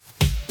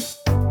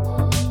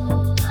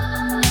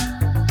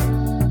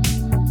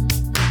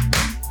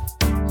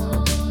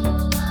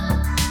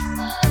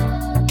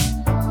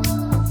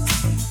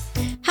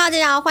大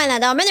家好，欢迎来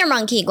到 Mandarin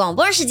Monkey 广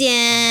播时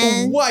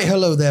间。Why,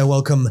 hello there.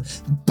 Welcome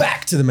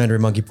back to the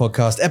Mandarin Monkey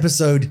podcast,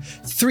 episode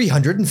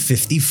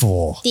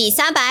 354. 第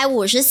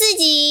354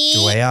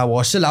集。对啊，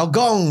我是老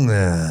公。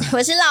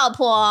我是老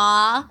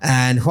婆。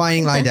And 欢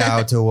迎来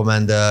到我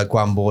们的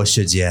广播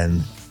时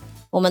间。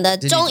我们的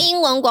中英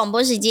文广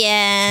播时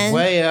间。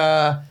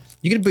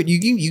You can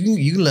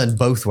learn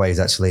both ways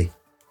actually.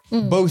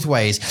 Both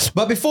ways.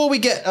 But before we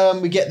get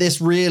this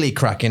really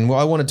cracking, what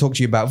I want to talk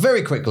to you about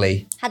very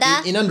quickly, 好的。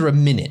 in under a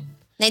minute,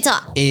 没错。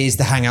 is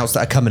the hangouts that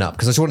are coming up.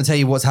 Because I just want to tell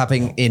you what's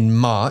happening in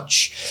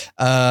March.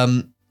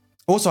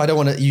 Also, I don't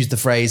want to use the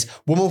phrase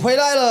我们回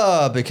来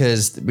了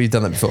because we've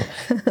done that before.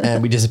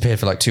 And we disappeared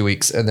for like 2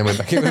 weeks and then we're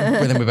back,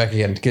 we're back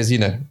again because, you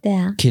know,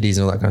 kiddies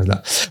and all that kind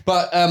of stuff.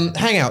 But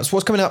hangouts,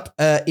 what's coming up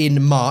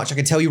in March? I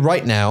can tell you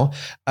right now,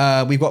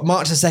 we've got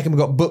March the 2nd, we've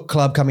got book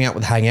club coming out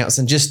with hangouts.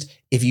 And just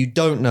if you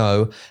don't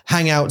know,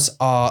 hangouts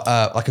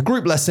are like a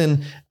group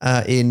lesson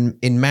in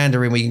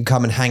Mandarin where you can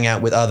come and hang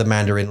out with other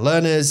Mandarin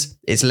learners.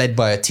 It's led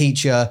by a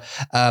teacher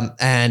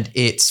and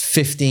it's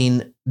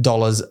 $15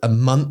 a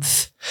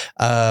month.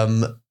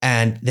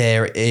 And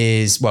there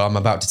is, well, I'm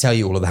about to tell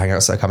you all of the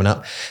hangouts that are coming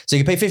up. So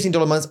you can pay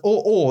 $15 a month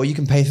or you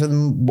can pay for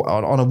them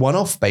on a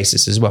one-off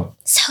basis as well.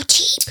 So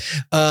cheap.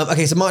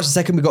 Okay, so March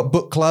the 2nd, we've got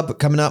book club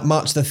coming up.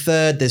 March the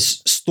 3rd,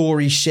 there's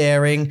story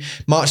sharing.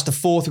 March the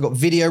 4th, we've got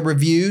video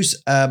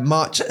reviews.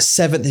 March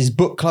 7th is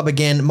book club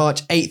again.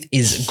 March 8th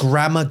is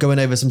grammar, going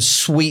over some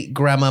sweet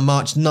grammar.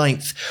 March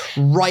 9th,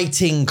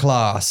 writing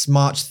class.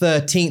 March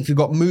 13th, we've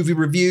got movie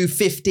review.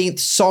 15th,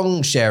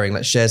 song sharing.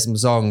 Let's share some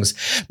songs.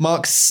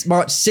 March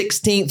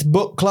 16th,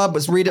 book club.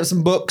 Let's read up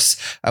some books.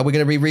 We're going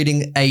to be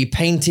reading A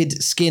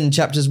Painted Skin,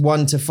 chapters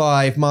 1 to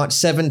 5. March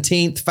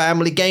 17th,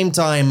 family game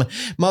time.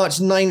 March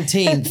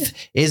 19th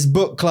is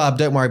book club.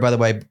 Don't worry, by the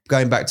way,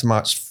 going back to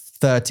March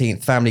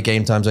 13th, family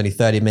game time's only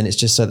 30 minutes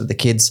just so that the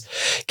kids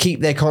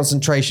keep their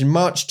concentration.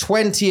 March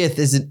 20th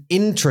is an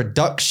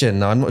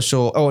introduction. I'm not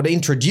sure. Oh,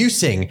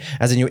 introducing,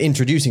 as in you're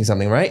introducing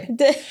something, right?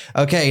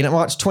 Okay,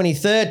 March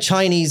 23rd,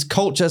 Chinese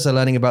culture. So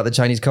learning about the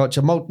Chinese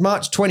culture.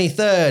 March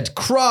 23rd,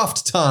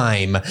 craft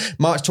time.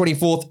 March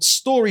 24th,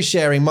 story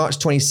sharing. March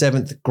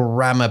 27th,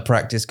 grammar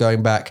practice,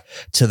 going back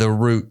to the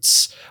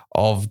roots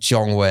of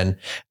Zhongwen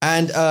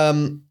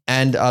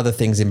and other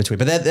things in between.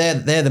 But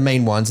they're the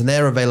main ones and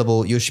they're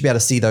available. You should be able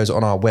to see those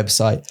on our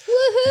website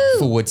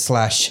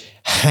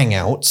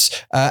 /hangouts.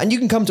 And you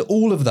can come to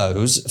all of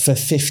those for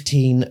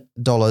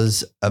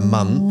 $15 a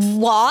month.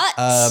 What?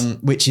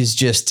 Which is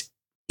just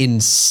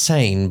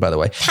insane, by the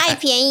way. 太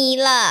便宜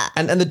了。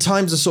 And the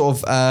times are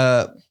sort of,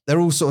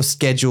 they're all sort of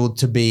scheduled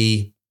to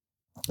be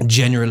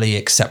generally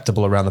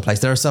acceptable around the place.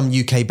 There are some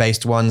UK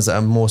based ones that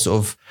are more sort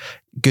of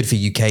good for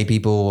UK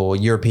people or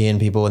European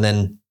people. And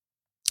then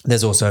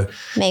there's also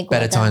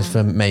better times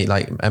for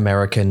like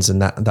Americans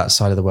and that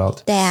side of the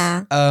world. 对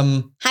啊。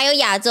还有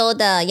亚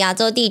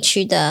洲地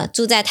区的，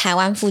住在台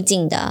湾附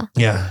近的。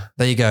 Yeah,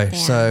 there you go.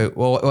 So,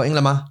 我赢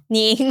了吗？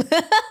你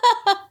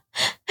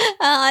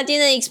I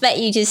didn't expect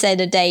you to say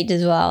the date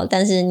as well.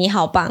 但是你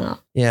好棒哦。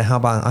 Yeah, how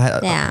about I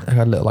had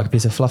a little like a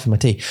piece of fluff in my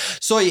tea.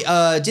 所以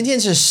今天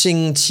是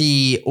星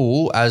期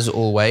五 as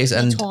always,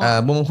 and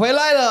我们回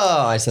来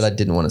了。I said I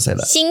didn't want to say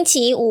that. 星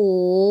期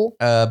五。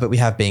 But we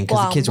have been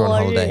because the kids were on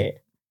holiday.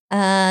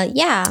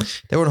 Yeah.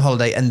 They were on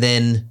holiday, and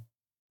then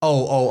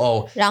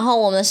然后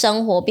我们的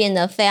生活变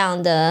得非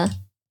常的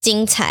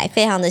精彩，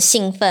非常的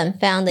兴奋，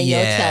非常的有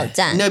挑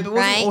战。 No, but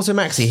wasn't also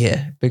Maxie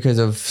here because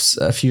of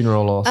a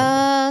funeral or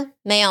something?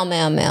 没有，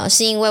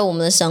是因为我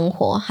们的生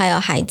活还有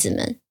孩子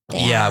们。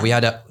Yeah, we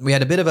had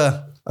a bit of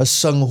a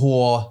生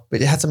活, but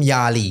it had some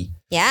压力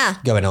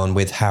going on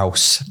with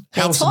house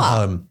and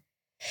home.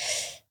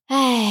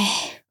 唉，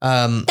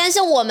但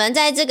是我们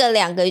在这个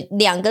两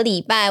个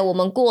礼拜，我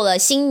们过了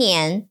新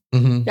年，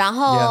然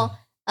后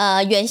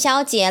元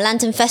宵节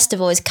Lantern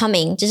Festival is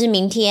coming， 就是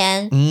明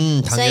天，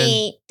所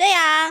以对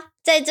啊，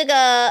在这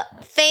个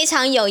非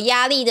常有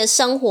压力的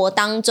生活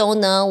当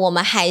中呢，我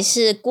们还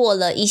是过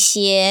了一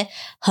些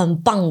很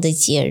棒的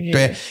节日。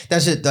对，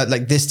但是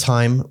like this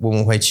time 我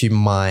们会去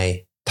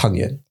买汤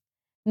圆。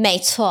没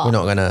错。 We're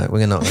not gonna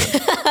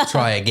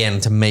try again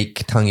to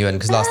make 汤圆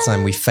because last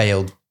time we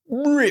failed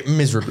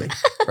miserably,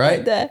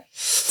 right? 对，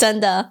真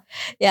的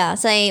 ，Yeah，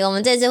 所以我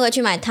们这次会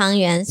去买汤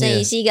圆，所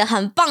以是一个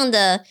很棒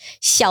的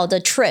小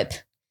的 trip，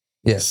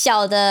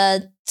 小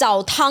的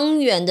找汤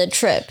圆的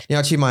trip。你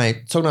要去买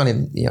从哪里？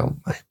你要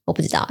买？我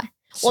不知道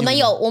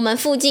我们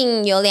附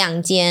近有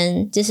2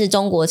间就是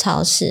中国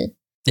超市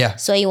 ，Yeah，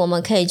 所以我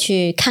们可以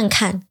去看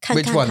看。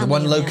Which one? The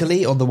one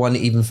locally or the one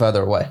even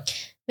further away?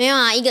 没有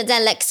啊，一个在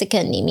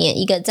Lexicon 里面，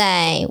一个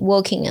在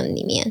Wokingham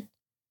里面。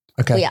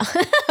Okay，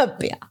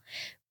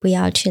 不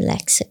要去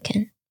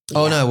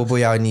Lexicon。Oh no， 我不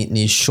要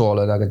你说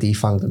了那个地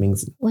方的名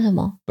字。为什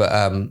么？ But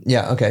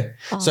yeah, okay.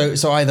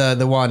 So either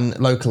the one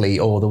locally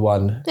or the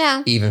one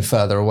even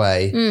further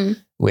away.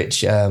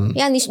 Which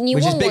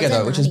which is bigger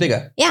though? Which is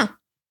bigger? Yeah.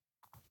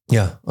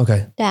 Yeah.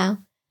 Okay. 对啊。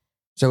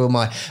 So will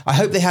I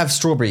hope they have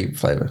strawberry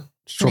flavor.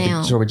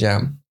 Strawberry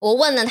jam. 我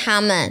问了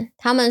他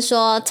们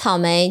说草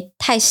莓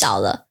太少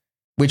了。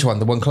Which one?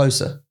 The one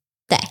closer?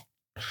 对。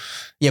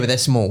Yeah, but they're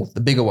small.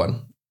 The bigger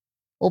one.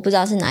 我不知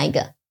道是哪一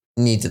个。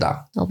你知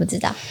道？我不知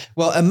道。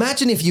Well,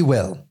 imagine if you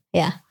will.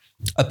 Yeah.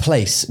 A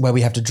place where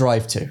we have to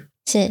drive to.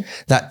 是。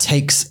That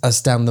takes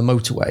us down the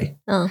motorway.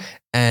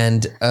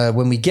 And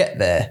when we get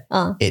there,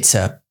 it's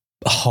a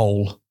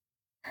hole.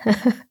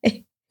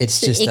 It's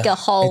just a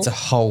hole. It's a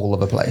hole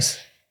of a place.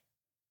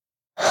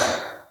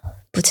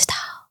 不知道。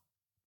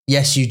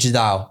Yes, you 知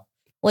道。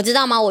我知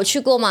道吗？我去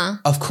过吗？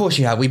 Of course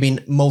you have. We've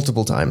been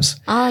multiple times.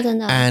 真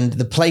的。And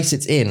the place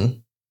it's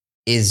in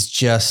is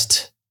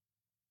just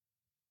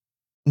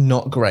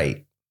not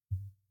great.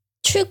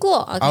 去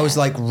过。Okay. I was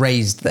like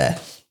raised there.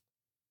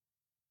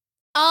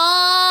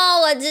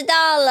 我知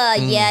道了。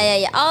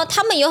Yeah.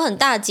 他们有很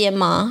大间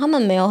吗？他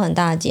们没有很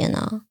大间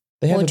啊。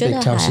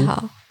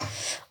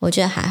我觉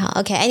得还好。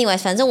Okay, anyway,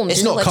 反正我们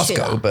就是会去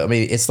了。It's not Costco, but I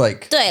mean, it's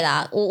like... 对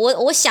啦，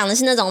我想的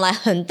是那种来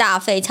很大、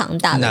非常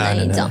大的那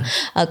一种。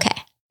No. OK，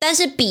 但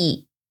是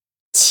比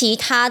其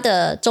他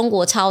的中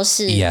国超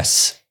市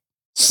Yes.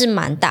 是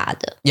蛮大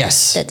的。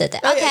Yes. 对。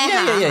OK，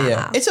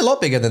 yeah. It's a lot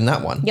bigger than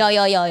that one. 有。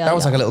That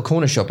was like a little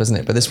corner shop, isn't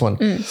it? But this one,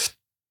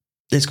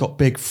 it's got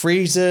big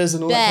freezers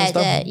and all that kind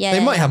of stuff. Yeah,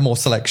 they might have more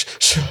selection.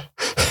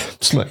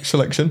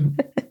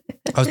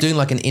 I was doing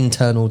like an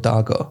internal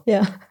dago.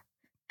 Yeah.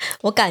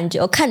 我感觉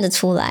我看得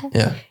出来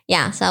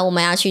Yeah 所以我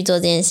们要去做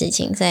这件事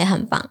情，所以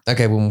很棒。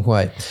 Okay, 我们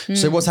会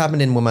So what's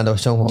happened in 我们的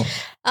生活？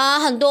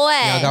很多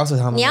你要告诉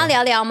他们吗？你要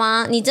聊聊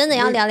吗？你真的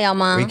要聊聊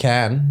吗？ We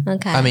can.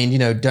 Okay. I mean,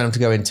 don't have to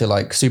go into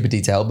like super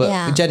detail, but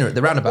generally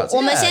the roundabouts.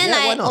 我们先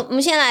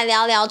来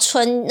聊聊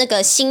那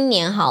个新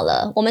年好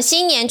了。我们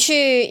新年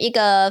去一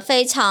个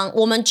非常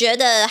我们觉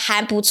得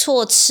还不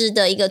错吃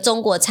的一个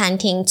中国餐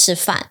厅吃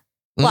饭。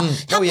哇，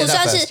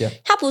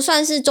它不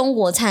算是中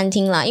国餐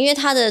厅啦，因为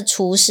它的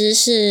厨师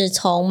是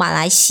从马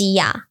来西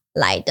亚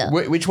来的。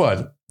Which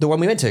one? The one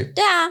we went to?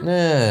 对啊。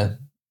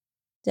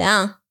怎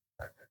样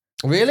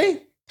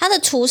Really? 他的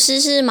厨师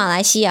是马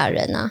来西亚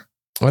人啊。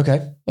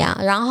Okay. Yeah,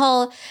 然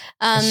后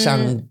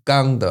香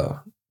港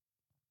的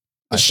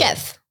chef。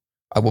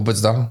我不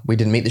知道 We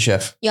didn't meet the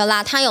chef. 有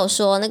啦，他有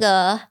说那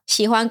个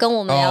喜欢跟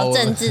我们聊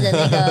政治的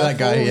那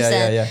个服务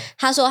生，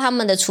他说他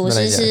们的厨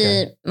师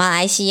是马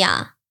来西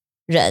亚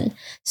人，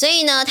所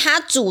以呢，他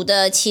煮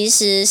的其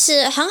实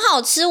是很好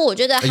吃，我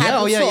觉得还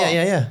不错。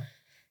Yeah.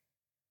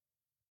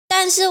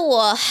 但是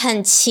我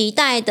很期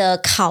待的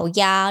烤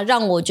鸭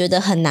让我觉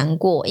得很难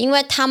过，因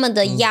为他们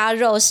的鸭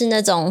肉是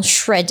那种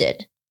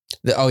shredded。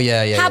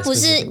它不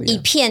是一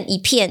片一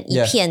片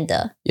一片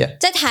的。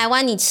在台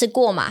湾你吃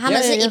过嘛？他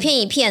们是一片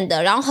一片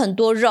的，然后很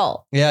多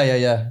肉。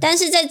Yeah. 但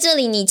是在这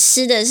里你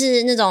吃的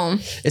是那种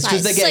It's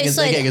because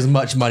they're getting as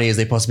much money as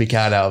they possibly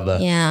can out of the.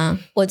 Yeah,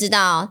 我知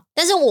道，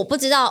但是我不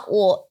知道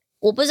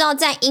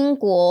在英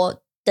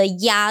国的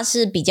鸭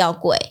是比较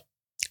贵。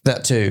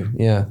That too,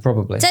 yeah,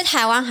 probably. 在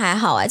台湾还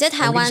好在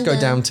台湾 we just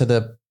go down to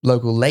the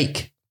local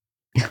lake,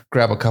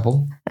 grab a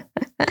couple.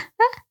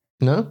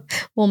 No?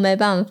 我没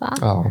办法。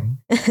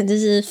这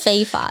是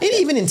非法的。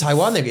Even in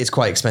Taiwan, it's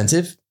quite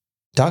expensive.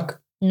 Duck?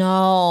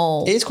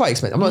 No. It is quite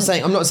expensive.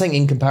 I'm not saying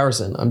in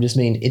comparison. I'm just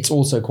mean it's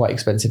also quite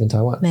expensive in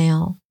Taiwan. 没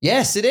有。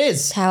Yes, it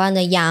is. 台湾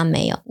的鸭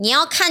没有。你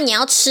要看你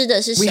要吃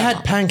的是什么。We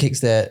had pancakes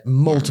there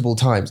multiple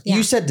times.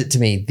 You said it to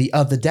me the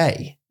other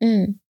day.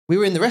 We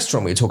were in the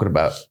restaurant. We were talking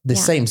about the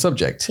same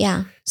subject.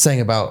 Yeah.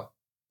 Saying about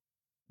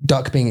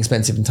duck being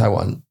expensive in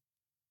Taiwan.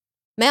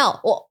 没有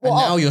，And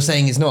now you're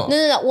saying it's not.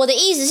 No. 我的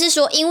意思是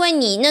说，因为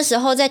你那时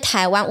候在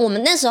台湾，我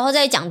们那时候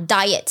在讲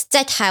diet，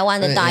 在台湾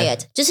的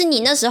diet，就是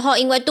你那时候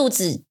因为肚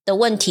子的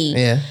问题，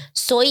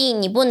所以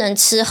你不能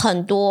吃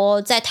很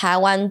多在台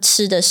湾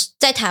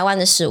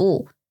的食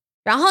物。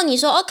然后你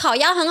说烤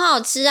鸭很好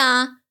吃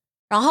啊，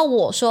然后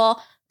我说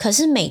可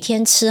是每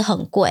天吃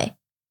很贵。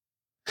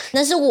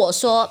那是我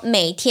说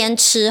每天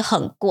吃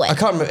很贵。I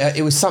can't remember.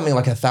 It was something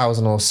like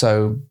 1,000 or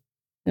so.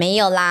 没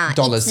有啦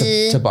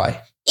dollars to buy.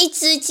 一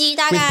只鸡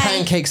大概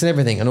with pancakes and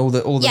everything and all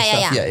the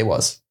stuff. Yeah, it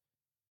was.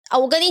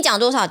 我跟你讲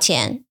多少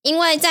钱？因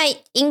为在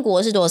英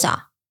国是多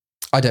少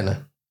I don't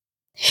know.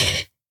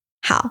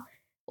 好，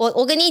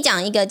我跟你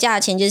讲一个价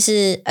钱，就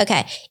是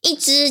OK， 一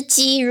只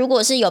鸡如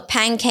果是有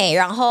pancake，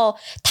 然后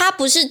它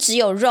不是只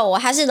有肉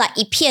它是来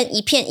一片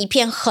一片一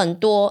片很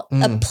多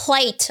，a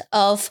plate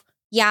of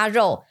鸭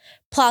肉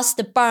plus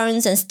the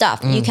bones and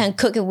stuff. You can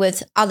cook it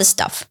with other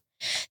stuff.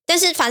 但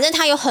是反正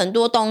它有很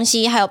多东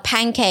西，还有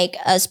pancake,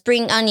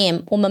 spring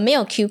onion. 我们没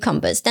有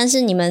cucumbers， 但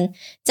是你们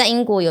在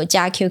英国有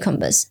加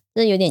cucumbers，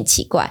 这有点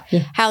奇怪。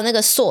还有那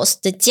个 sauce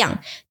的酱，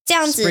这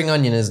样子。Spring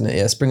onion, isn't it?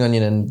 Yeah, spring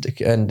onion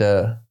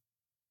and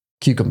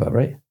cucumber,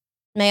 right?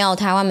 没有，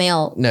台湾没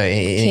有。No,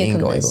 in 英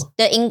国。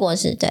对，英国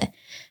是对。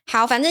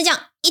好，反正这样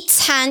一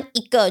餐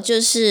一个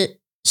就是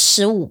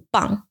15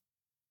磅。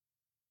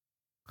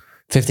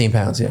15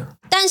 pounds, yeah.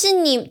 但是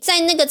你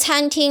在那个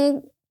餐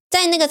厅。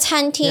Yeah,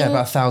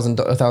 about 1,000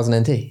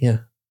 NT,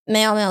 yeah.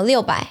 没有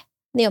600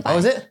 Oh,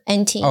 is it?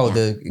 NT. Oh,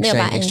 the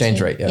exchange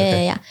rate.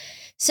 Yeah.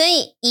 所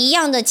以一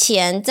样的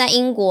钱在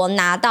英国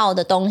拿到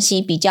的东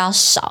西比较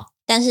少，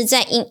但是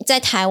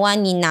在台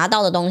湾你拿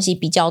到的东西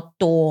比较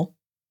多。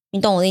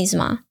你懂我的意思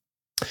吗？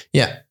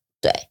 Yeah.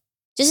 对，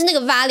就是那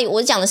个 value，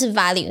 我讲的是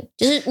value，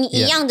 就是你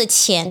一样的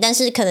钱，但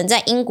是可能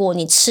在英国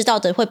你吃到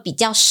的会比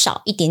较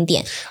少一点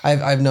点。I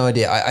have no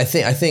idea. I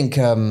think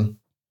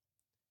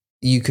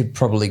you could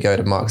probably go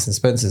to Marks and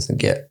Spencer's and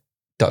get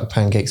duck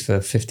pancakes for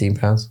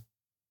 £15.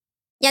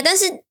 呀，但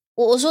是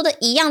我说的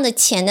一样的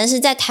钱，但是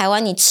在台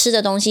湾你吃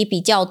的东西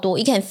比较多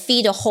 ，you can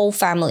feed the whole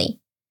family.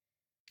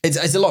 It's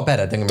a lot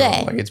better. Don't get me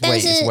wrong. Like it's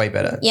way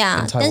better.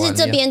 Yeah, 但是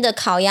这边的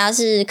烤鸭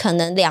是可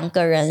能2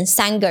个人、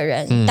3个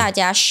人、大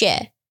家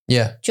share.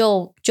 Yeah.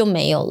 就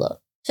没有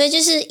了。所以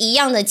就是一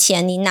样的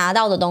钱，你拿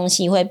到的东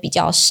西会比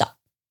较少，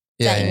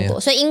在英国。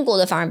所以英国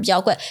的反而比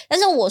较贵。但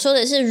是我说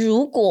的是，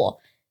如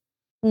果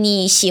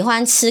你喜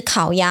欢吃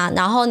烤鸭，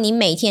然后你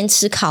每天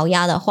吃烤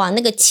鸭的话，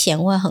那个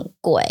钱会很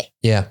贵。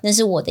Yeah. 那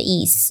是我的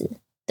意思。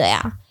对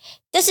啊，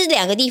但是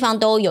2个地方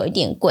都有一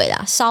点贵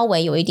啦，稍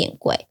微有一点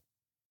贵。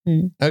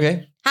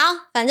Okay. 好，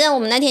反正我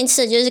们那天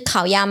吃的就是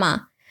烤鸭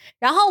嘛。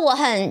然后我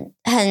很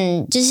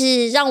就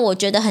是让我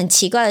觉得很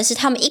奇怪的是，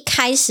他们一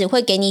开始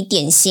会给你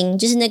点心，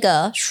就是那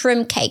个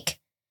shrimp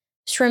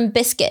cake、shrimp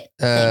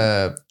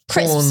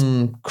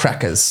biscuit、prawn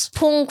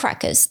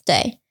crackers，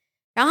 对。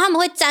然后他们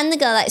会沾那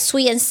个 like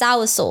sweet and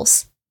sour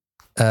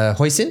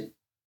sauce。hoisin?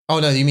 Oh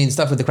no, you mean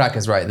stuff with the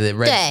crackers, right? The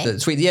red, the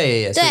sweet,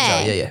 yeah. Sweet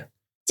sour, yeah.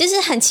 就是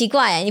很奇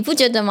怪你不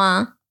觉得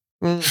吗？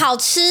好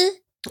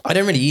吃。I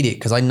don't really eat it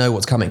because I know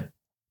what's coming.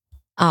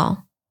 Oh.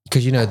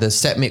 Because you know the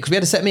set meal, because we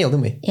had a set meal,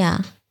 didn't we? Yeah.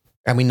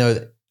 And we know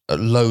that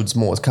loads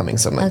more is coming,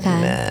 so I'm like,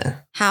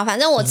 nah. 好，反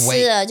正我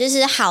吃了就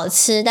是好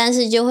吃，但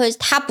是就会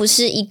它不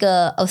是一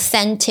个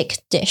authentic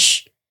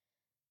dish，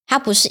 它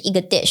不是一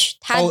个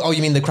dish。Oh,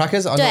 you mean the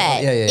crackers? 对，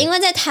 yeah. 因为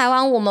在台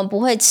湾我们不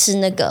会吃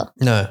那个。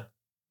No.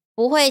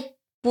 不会，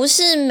不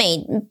是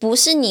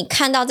你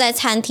看到在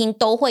餐厅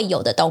都会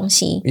有的东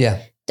西。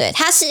Yeah. 对，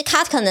它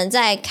可能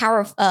在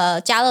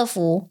家乐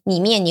福里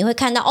面你会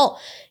看到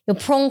有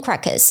prawn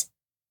crackers，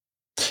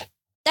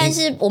 但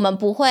是我们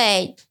不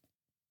会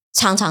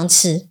常常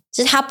吃，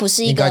就是它不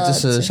是一个。应该就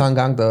是香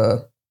港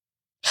的，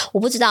我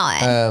不知道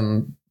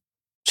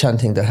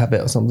chanting the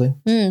habit or something。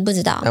不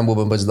知道。我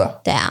们不知道。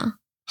对啊，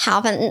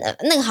好，反正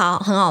那个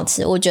很好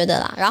吃，我觉得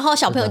啦。然后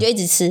小朋友就一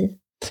直吃。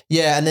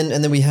Yeah, and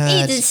then we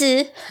had 一直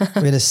吃。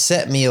we had a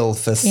set meal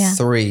for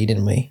 3,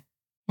 didn't we?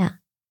 Yeah.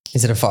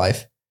 Instead of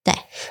 5. 对。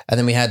And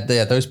then we had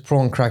those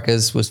prawn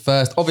crackers was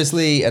first,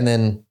 obviously, and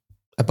then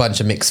a bunch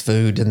of mixed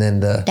food, and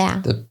then the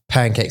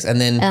pancakes, and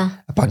then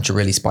a bunch of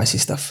really spicy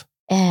stuff.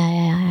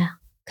 Yeah.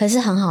 可是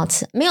很好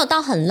吃，没有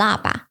到很辣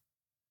吧？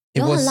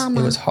有很辣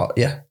吗？ It was hot,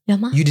 yeah. 有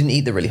吗？ You didn't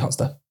eat the really hot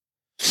stuff.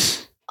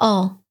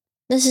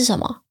 那是什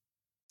么？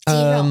鸡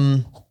肉。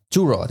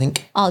猪肉, I think.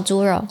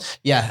 猪肉。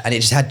Yeah, and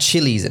it just had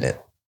chilies in it.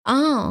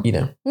 You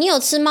know. 你有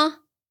吃吗？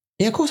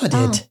 Yeah, of course I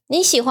did.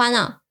 你喜欢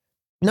啊？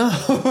 No.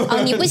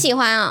 你不喜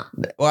欢啊？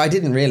 Well, I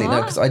didn't really,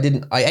 no, because I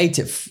ate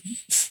it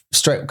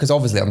straight, because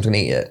obviously I'm going to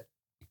eat it.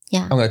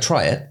 Yeah. I'm going to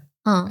try it.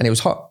 And it was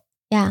hot.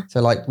 Yeah.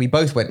 So like we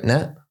both went,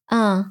 nah.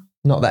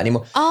 Not that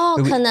anymore.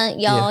 可能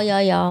有，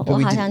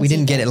 But we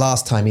didn't get it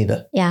last time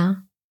either. Yeah.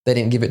 They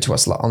didn't give it to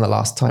us on the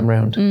last time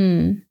round.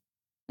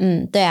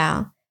 对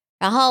啊。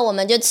然后我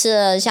们就吃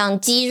了像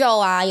鸡肉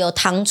啊，有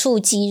糖醋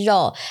鸡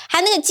肉，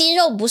它那个鸡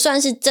肉不算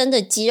是真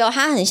的鸡肉，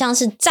它很像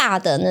是炸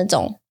的那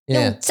种，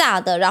用炸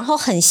的，然后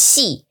很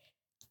细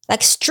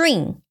 ，like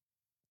chicken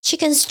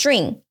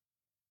string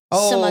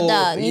什么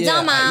的，你知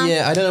道吗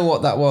 ？Yeah, I don't know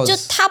what that was. 就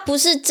它不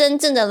是真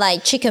正的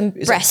like chicken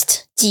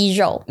breast 鸡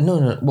肉。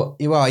No.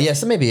 Well,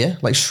 yes, maybe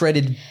like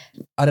shredded.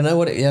 I don't know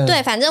what it. Yeah.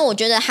 对，反正我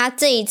觉得它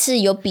这一次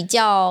有比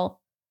较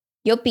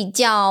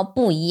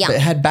不一样。But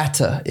it had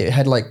batter. It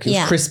had like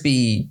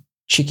crispy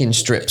chicken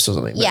strips or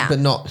something. But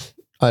not.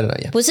 I don't know.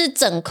 Yeah. 不是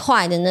整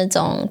块的那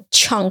种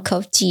chunk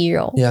of 鸡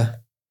肉。Yeah.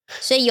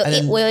 所以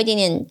我有一点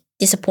点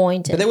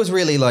disappointed. But there was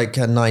really like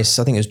a nice.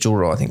 I think it was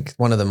juro. I think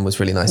one of them was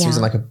really nice. It was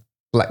in like a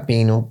black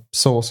bean or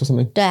sauce or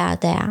something. 对啊。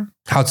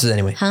好吃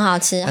anyway. 很好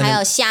吃，还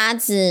有虾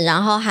子，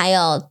然后还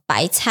有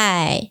白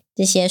菜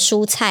这些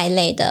蔬菜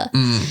类的，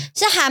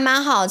是还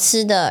蛮好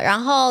吃的。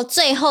然后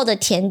最后的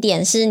甜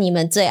点是你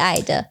们最爱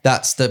的。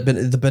That's the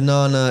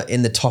banana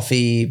in the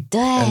toffee.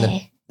 对。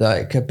And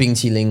the 冰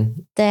淇淋。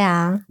对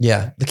啊。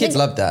Yeah, the kids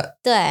loved that.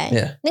 对。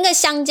Yeah. 那个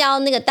香蕉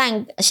的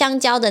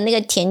那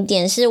个甜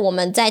点是我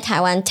们在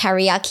台湾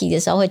teriyaki 的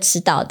时候会吃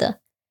到的。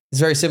It's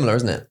very similar,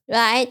 isn't it?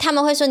 来，他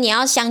们会说你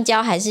要香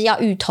蕉还是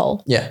要芋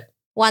头 Yeah.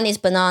 One is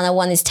banana,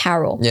 one is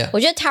taro. Yeah. 我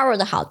觉得 taro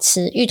的好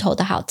吃，芋头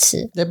的好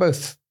吃。They're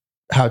both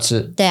好吃。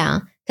对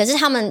啊，可是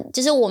他们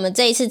就是我们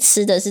这一次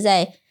吃的是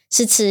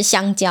吃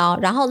香蕉，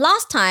然后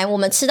last time 我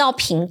们吃到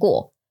苹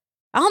果，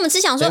然后我们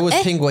只想说，There was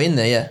苹果 in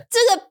there, yeah.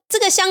 这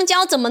个香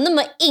蕉怎么那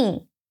么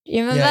硬？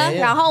 You remember? Yeah.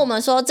 然后我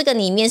们说这个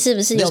里面是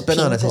不是有 This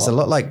banana tastes a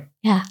lot like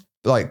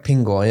like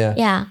苹果 yeah.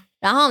 Yeah.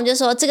 然后我们就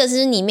说这个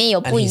是里面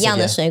有不一样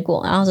的水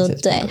果，然后说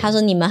对，他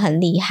说你们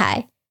很厉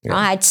害，然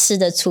后还吃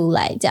得出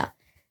来这样。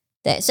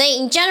对，所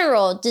以 in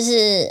general 就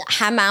是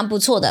还蛮不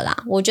错的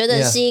啦，我觉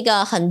得是一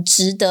个很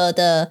值得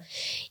的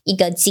一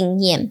个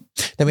经验。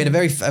Then we had a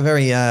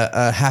very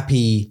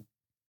happy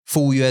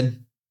服务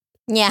员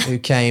who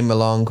came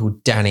along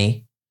called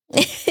Danny.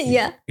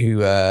 Yeah.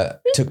 Who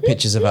took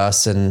pictures of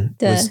us and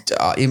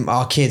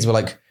our kids were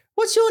like,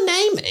 what's your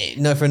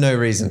name? No, for no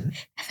reason.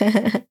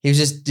 He was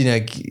just,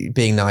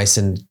 being nice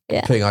and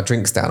putting our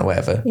drinks down or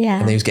whatever. Yeah.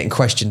 And he was getting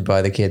questioned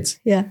by the kids.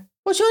 Yeah.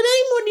 What's your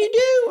name? What do you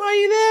do? Are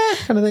you there?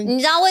 Kind of thing. 你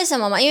知道为什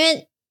么吗？因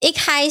为一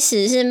开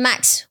始是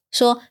Max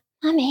说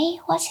Mommy,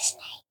 what's his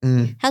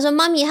name? 他说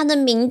Mommy 他的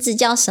名字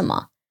叫什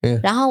么？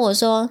然后我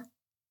说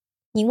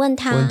你问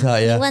他，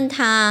你问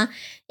他，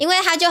因为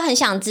他就很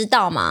想知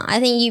道嘛。I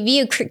think if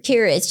you're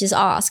curious, just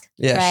ask.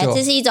 Yeah, right? sure.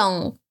 这是一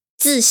种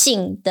自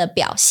信的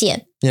表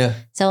现。Yeah.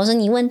 所以我说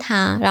你问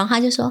他，然后他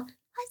就说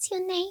What's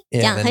your name? 这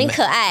样很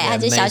可愛，他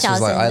就小小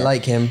聲的。I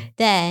like him.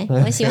 對，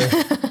我喜歡。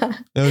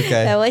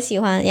Okay. 對，我喜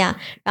歡呀。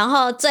然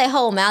後最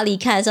後我們要離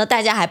開的時候，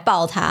大家還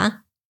抱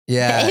他。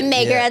Yeah.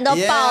 每個人都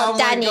抱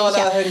Danny 一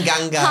下，很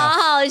尷尬，好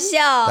好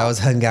笑。That was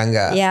很尷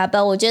尬。Yeah,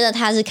 but 我覺得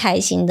他是開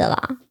心的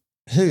啦。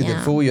Who, the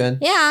服務員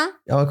Yeah.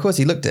 Oh, of course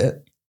he looked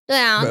it. 對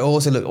啊。But it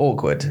also looked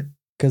awkward.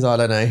 Because I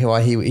don't know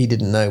why he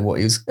didn't know what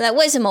he was.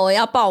 為什麼我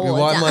要抱我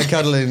Why am I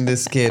cuddling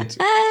this kid?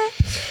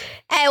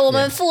 我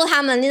們付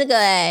他們那個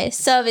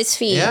service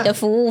fee 的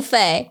服務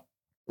費，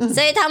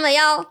所以他們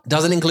要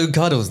Doesn't include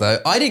cuddles though.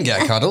 I didn't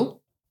get a cuddle.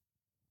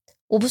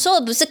 我不說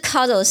的不是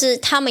cuddle， 是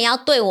他們要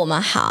對我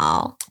們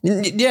好。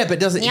Yeah, but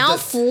doesn't 你要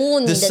服務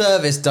你的 the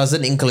service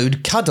doesn't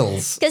include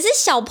cuddles. 可是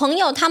小朋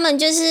友他們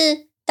就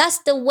是 that's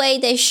the way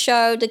they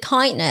show the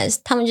kindness，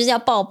 他們就是要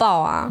抱抱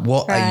啊。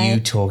What are you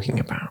talking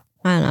about?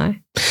 I don't know.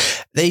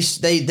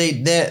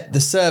 The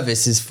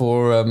service is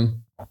for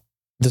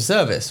the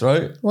service,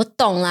 right? 我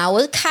懂啦，我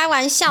是開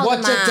玩笑的嘛。我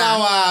知道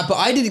啊 But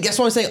I didn't. Guess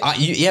what I'm saying?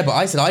 But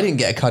I said I didn't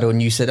get a cuddle,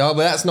 and you said, "Oh,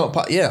 but that's not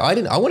part." Yeah, I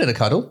didn't. I wanted a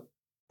cuddle.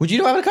 Would you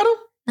not have a cuddle?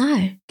 No.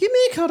 Give me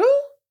a cuddle.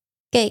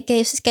 給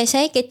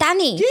誰？給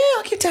Danny? Yeah,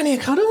 I'll give Danny a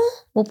cuddle.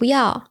 我不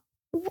要。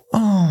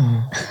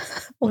Oh.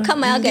 我幹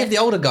嘛要給 give the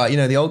older guy?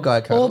 The old guy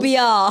a cuddle. 我不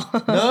要。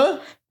No.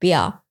 不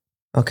要。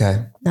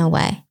Okay. No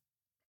way.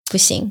 不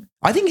行。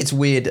I think it's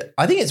weird.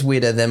 I think it's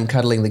weirder them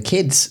cuddling the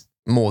kids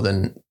more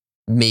than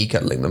me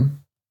cuddling them.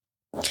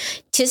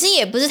 其實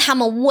也不是他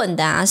們問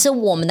的啊，是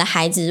我們的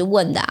孩子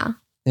問的啊。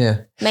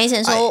Yeah.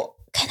 Mason 說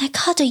Can I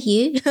cuddle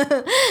you?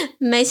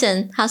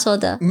 Mason 他說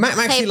的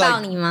Max 可以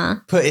抱你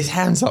嗎 put his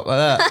hands up like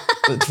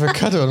that for a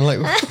cuddle. I'm like,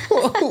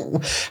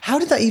 whoa, how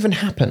did that even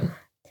happen?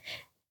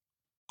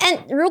 And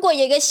如果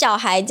有一個小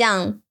孩這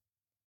樣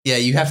Yeah,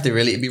 you have to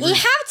really be. You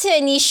have to.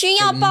 你需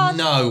要抱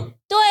No.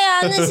 對啊，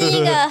那是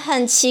一個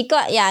很奇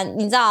怪呀，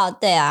你知道？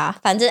對啊，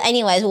反正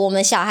anyways， 我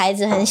們小孩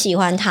子很喜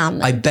歡他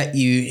們。I bet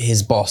you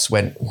his boss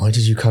went, why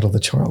did you cuddle the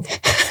child?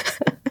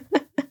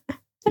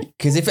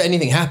 Because if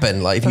anything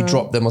happened, like if you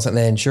dropped them or something,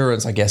 their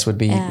insurance, I guess, would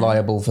be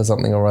liable for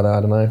something or other.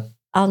 I don't know.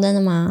 哦，真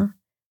的嗎？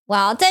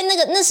哇，在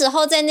那時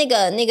候，在那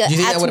個 Do you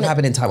think that would have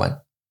happened in Taiwan?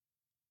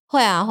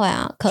 會啊，會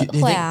啊，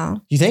會啊。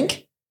You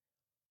think?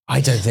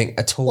 I don't think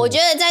at all. 我覺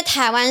得在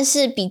台灣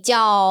是比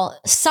較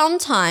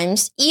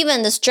sometimes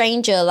even the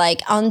stranger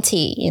like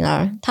auntie, you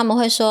know, 他們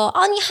會說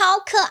哦你好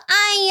可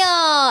愛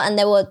喲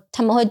and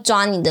他們會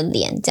抓你的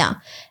臉這樣。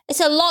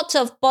It's a lot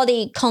of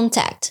body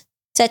contact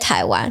在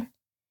台灣，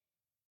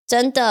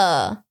真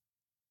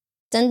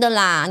的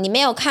啦，你沒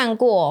有看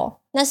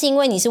過，那是因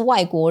為你是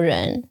外國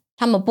人，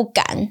他們不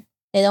敢。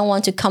They don't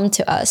want to come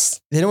to us.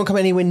 They don't want to come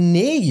anywhere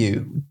near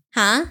you.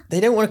 Huh?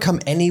 They don't want to come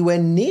anywhere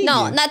near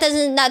No, you. that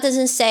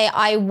doesn't say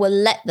I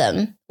will let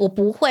them. 我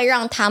不會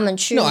讓他們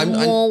去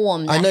摸我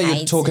們的孩子。I know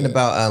you're talking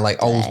about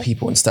like old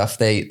people and stuff.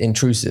 They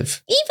intrusive.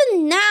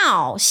 Even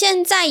now,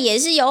 現在也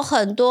是有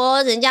很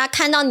多人家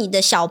看到你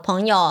的小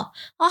朋友，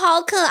哦，好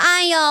可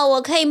愛喲，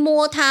我可以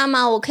摸他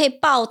嗎？我可以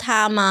抱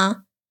他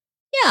嗎？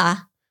 Yeah.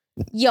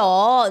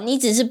 有，你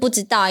只是不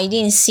知道。You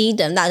didn't see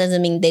them. That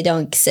doesn't mean they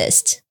don't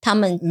exist. 他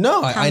們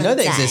No, I know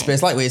they exist, but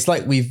it's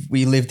like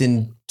we lived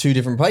in two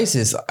different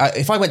places.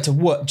 If I went to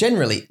work,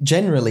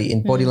 generally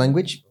in body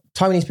language,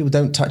 Taiwanese people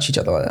don't touch each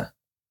other like that.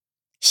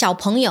 小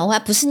朋友會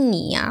不是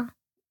你呀、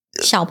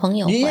小朋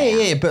友會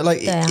Yeah, but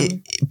like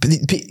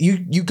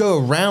you go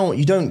around,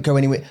 you don't go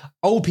anywhere.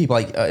 Old people,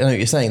 I know what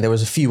you're saying. There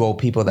was a few old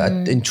people that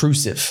are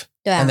intrusive,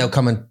 and they'll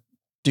come and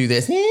do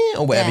this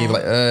or whatever.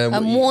 You're like,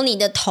 摸你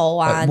的頭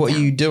啊 what are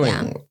you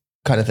doing?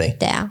 Kind of thing.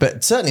 對啊 But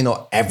certainly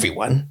not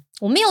everyone.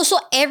 我没有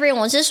说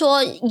everyone， 我是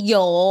说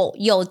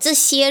有这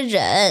些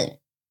人，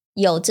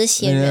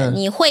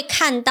你会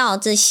看到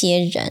这些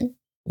人。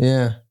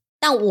Yeah.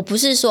 但我不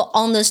是说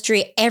on the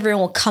street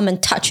everyone will come and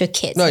touch your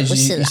kids。 No, 不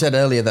是啦 you said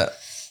earlier that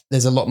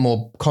there's a lot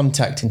more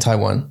contact in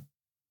Taiwan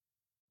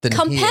than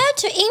Compared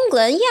to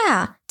England,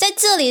 yeah， 在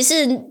这里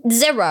是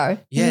zero，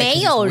 没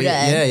有人。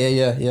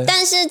Yeah.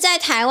 但是在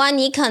台湾，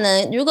你可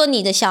能如果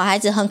你的小孩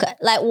子很可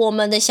爱，我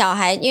们的小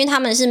孩，因为他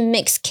们是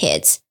mixed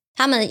kids，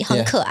 他们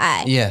很可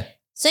爱。Yeah.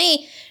 所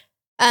以，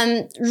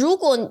如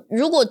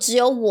果只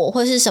有我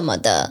或是什么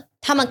的，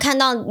他们看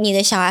到你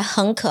的小孩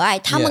很可爱，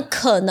他们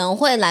可能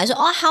会来说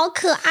哦，好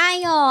可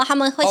爱哦，他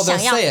们会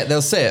想要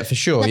they'll say it for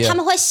sure. 他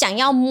们会想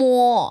要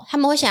摸，他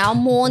们会想要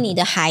摸你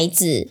的孩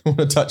子want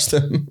to touch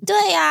them.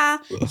 对啊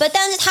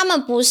但是他们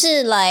不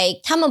是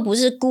他们不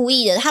是故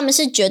意的，他们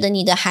是觉得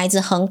你的孩子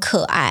很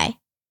可爱，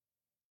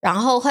然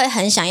后会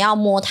很想要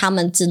摸他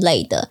们之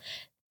类的。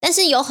但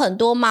是有很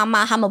多妈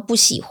妈他们不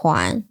喜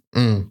欢。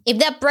If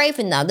they're brave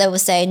enough, they will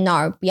say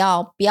no. 不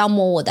要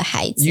摸我的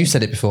孩子。You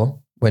said it before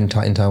when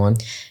in Taiwan.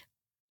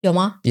 有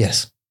吗？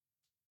 Yes.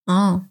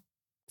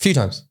 Few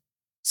times.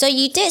 So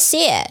you did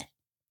see it.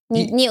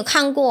 你有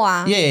看过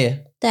啊？ Yeah.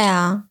 对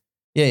啊。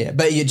Yeah.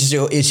 But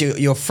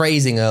your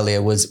phrasing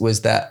earlier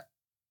was that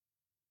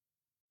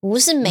不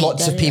是每个人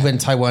lots of people in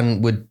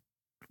Taiwan would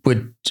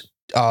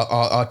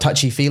are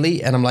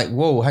touchy-feely, and I'm like,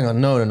 whoa, hang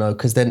on, no,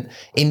 because then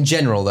in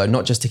general though,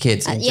 not just to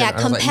kids. Yeah,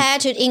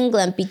 compared to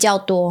England 比较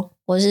多，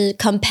或是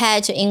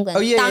compared to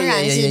England， 当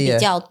然是比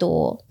较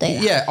多，对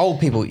啦。Yeah, old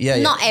people,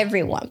 yeah. Not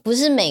everyone， 不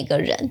是每个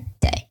人，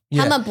对，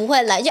他们不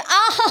会来就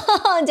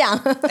这样。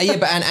Yeah,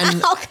 but and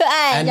好可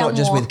爱， and not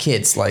just with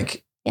kids,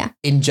 like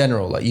in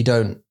general, like you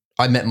don't.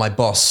 I met my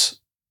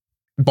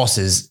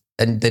bosses,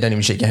 and they don't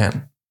even shake your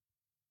hand.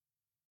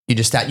 You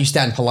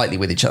stand politely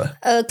with each other.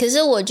 可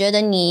是我觉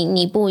得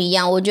你不一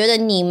样，我觉得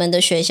你们的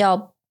学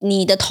校，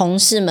你的同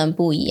事们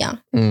不一样。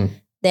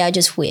They are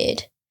just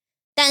weird.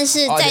 但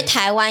是在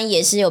台湾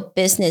也是有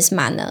business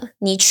manner.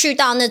 你去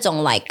到那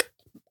种 like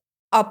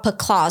upper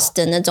class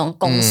的那种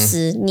公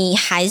司，你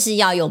还是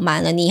要有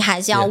manner， 你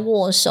还是要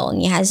握手，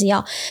你还是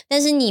要。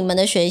但是你们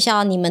的学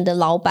校，你们的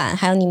老板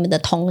还有你们的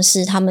同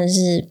事，他们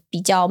是比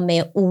较没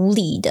有无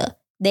理的。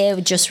They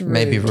were just rude.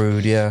 Maybe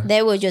rude, yeah.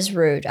 They were just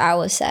rude, I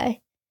would say.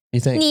 You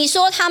think? 你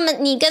说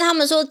你跟他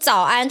们说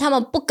早安，他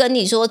们不跟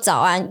你说早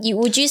安。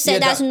Would you say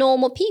that's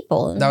normal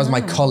people? That was my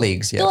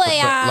colleagues, yeah. 对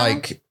啊。But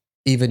like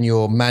even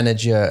your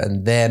manager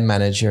and their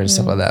manager and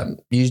stuff like that,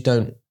 you just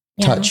don't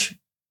touch.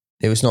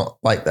 It was not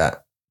like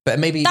that. But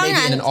maybe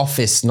in an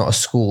office, not a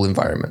school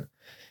environment.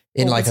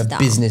 In like a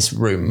business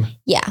room.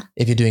 Yeah.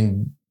 If you're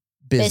doing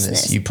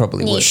business. You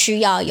probably would. 你需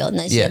要有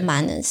那些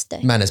manners. 对。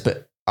Manners,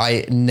 but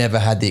I never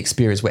had the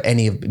experience where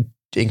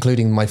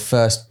including my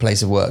first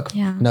place of work,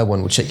 no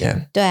one would shake your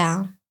hand. 对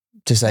啊。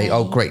To say,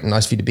 oh, great,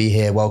 nice for you to be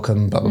here,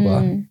 welcome, blah, blah,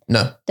 blah.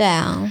 No. 对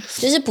啊，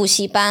就是补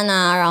习班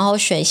啊，然后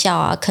学校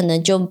啊，可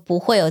能就不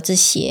会有这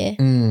些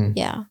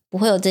，yeah， 不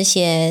会有这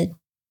些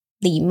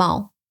礼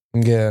貌。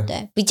Yeah.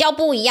 对，比较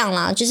不一样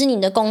啦，就是你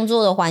的工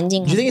作的环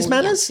境。Do you think it's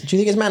manners? Do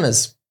you think it's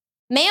manners?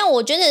 没有，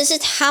我觉得是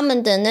他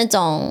们的那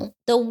种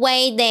the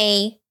way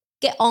they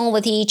get on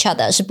with each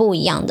other 是不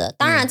一样的。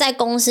当然，在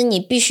公司你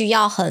必须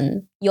要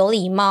很有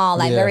礼貌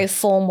like very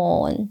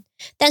formal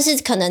但是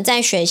可能在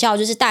学校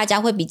就是大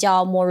家会比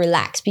较 more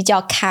relax 比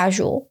较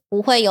casual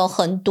不会有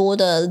很多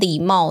的礼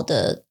貌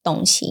的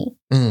东西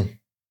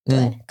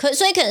对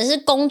所以可能是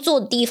工作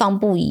的地方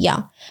不一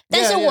样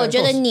但是我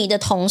觉得你的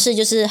同事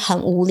就是很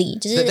无理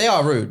就是 they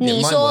are rude.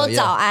 你说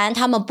早安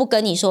他们不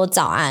跟你说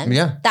早安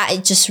that is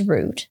just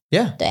rude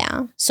对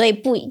啊所以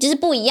就是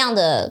不一样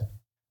的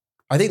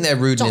I think their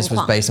rudeness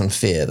was based on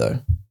fear though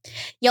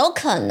有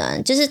可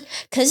能就是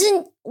可是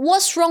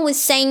what's wrong with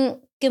saying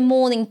good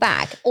morning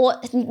back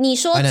你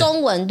说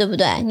中文对不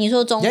对你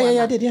说中文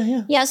Yeah, I did,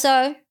 yeah. Yeah,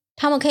 so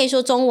他们可以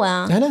说中文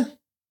啊 I know.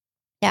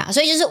 Yeah,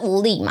 所以就是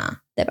无理嘛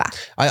对吧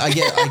I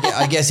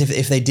guess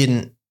if they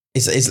didn't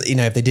it's you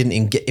know if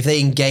they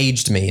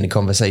engaged me in a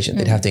conversation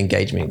they'd have to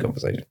engage me in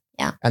conversation.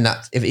 Yeah. And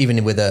that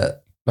even with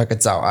a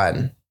早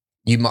安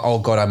oh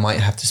god I might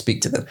have to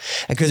speak to them.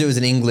 And because it was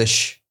an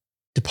English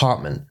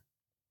department.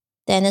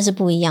 对那是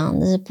不一样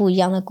那是不一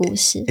样的故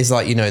事 It's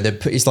like you know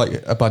it's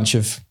like a bunch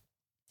of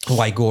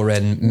外国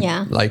人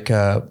like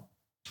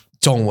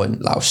中文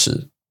老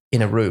师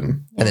in a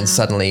room and then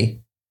suddenly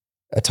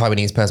a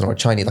Taiwanese person or a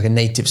Chinese like a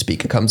native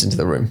speaker comes into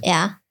the room.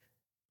 Yeah.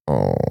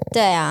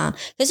 对啊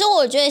可是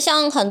我觉得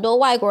像很多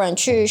外国人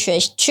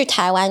去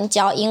台湾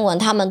教英文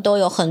他们都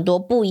有很多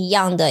不一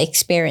样的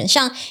experience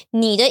像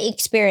你的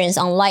experience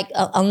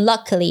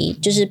unluckily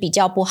就是比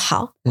较不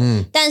好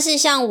但是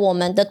像我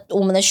们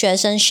的学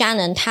生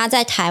Shannon 他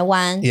在台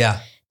湾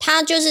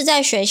他就是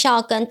在学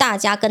校跟大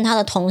家跟他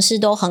的同事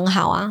都很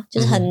好啊就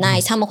是很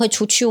nice 他们会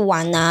出去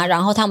玩啊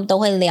然后他们都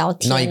会聊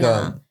天啊哪一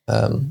个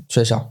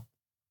学校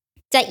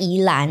在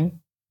宜兰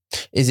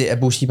Is it a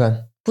补习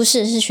班不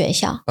是是学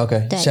校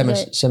OK 什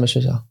么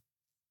学校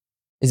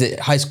Is it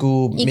high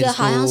school 一个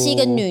好像是一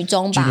个女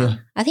中吧 junior?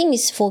 I think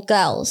it's for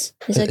girls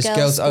It's a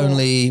girls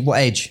only What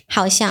age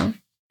好像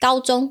高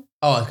中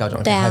高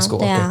中对啊 high school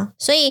对啊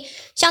所以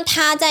像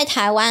他在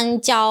台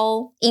湾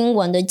教英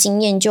文的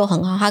经验就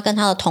很好他跟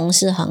他的同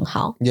事很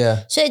好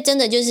Yeah 所以真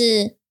的就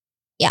是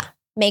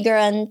每个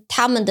人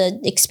他们的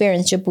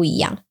experience 就不一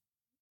样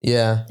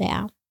Yeah 对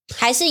啊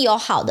还是有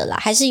好的啦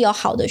还是有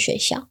好的学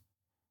校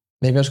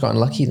Maybe I just got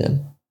unlucky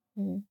then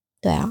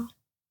对啊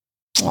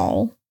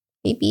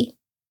baby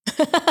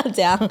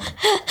这样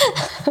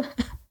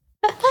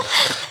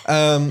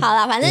好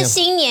啦，反正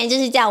新年就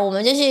是这样，我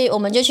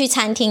们就去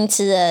餐厅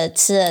吃了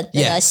这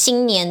个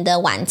新年的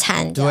晚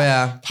餐，对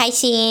啊，开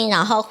心，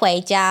然后回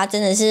家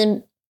真的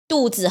是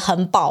肚子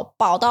很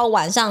饱到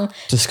晚上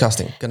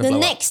disgusting. The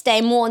next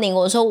day morning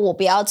我说我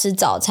不要吃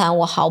早餐，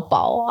我好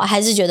饱哦，还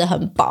是觉得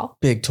很饱。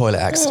 Big toilet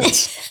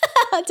accidents.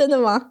 真的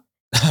吗？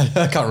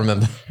 I can't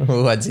remember.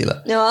 我忘记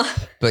了。No.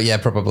 But yeah,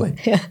 probably.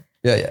 Yeah.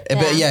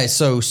 But yeah, it's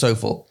so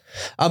full.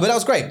 But that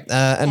was great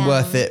and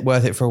worth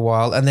it for a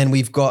while. And then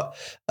we've got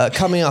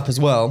coming up as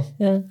well.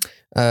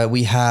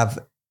 We have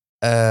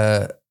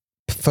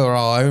for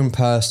our own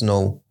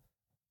personal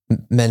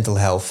mental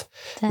health,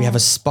 we have a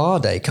spa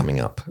day coming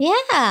up.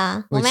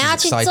 Yeah, 我们要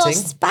去做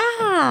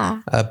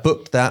spa. I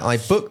booked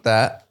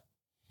that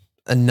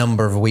a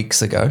number of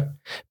weeks ago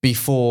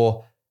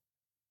before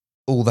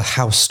all the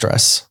house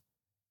stress.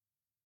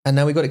 And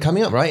now we got it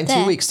coming up, right? In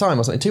 2 weeks' time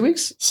or something. 2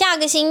 weeks? 下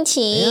个星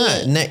期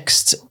Yeah,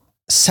 next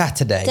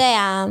Saturday. 对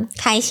啊，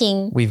开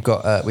心。 We've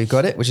got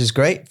it, which is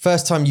great.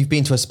 First time you've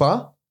been to a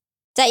spa?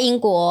 在英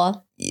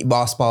国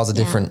Our spas are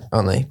different,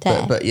 aren't they?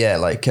 But yeah,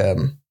 like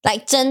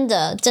真正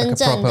的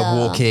proper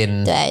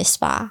walk-in 对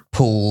spa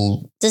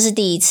pool 这是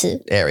第一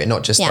次 area,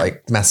 not just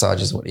like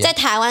massages. 在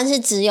台湾是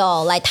只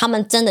有来他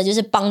们真的就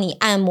是帮你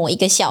按摩1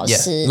个小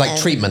时 like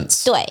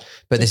treatments. 对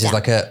But this is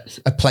like a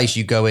place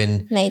you go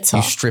in, 没错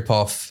you strip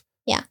off,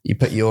 Yeah. you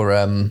put your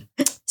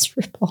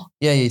strip off.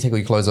 Yeah, you take all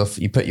your clothes off,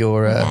 you put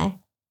your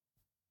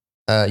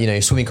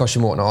your swimming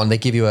costume and whatnot on. They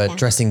give you a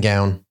dressing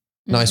gown,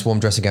 nice warm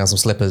dressing gown, some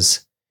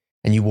slippers,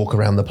 and you walk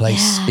around the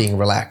place being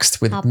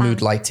relaxed with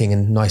mood lighting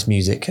and nice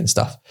music and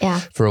stuff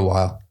for a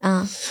while.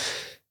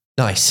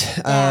 Nice.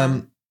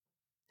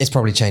 It's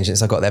probably changed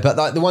since I got there.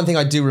 But the one thing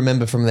I do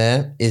remember from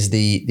there is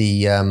the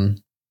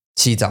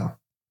洗澡.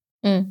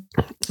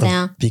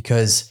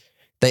 Because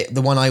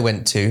the one I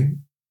went to,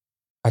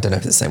 I don't know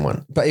if it's the same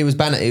one, but it was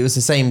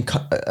the same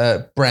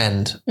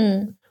brand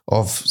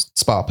of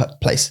spa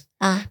place.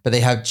 But they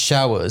had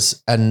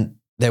showers and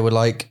they were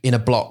like in a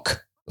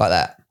block like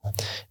that.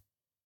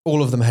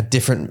 All of them had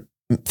different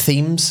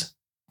themes.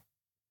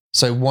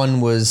 So one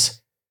was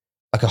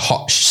like a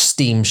hot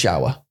steam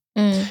shower.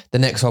 The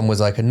next one was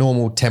like a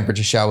normal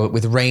temperature shower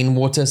with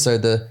rainwater. So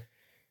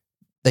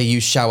they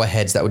use shower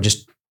heads that would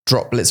just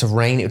droplets of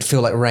rain. It would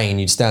feel like rain.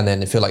 You'd stand there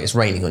and it'd feel like it's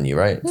raining on you,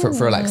 right? For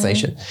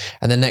relaxation.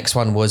 And the next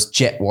one was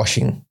jet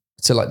washing.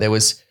 So like there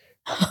was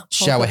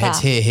shower heads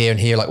here and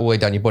here, like all the way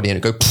down your body, and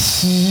it'd go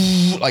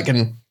like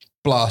and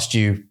blast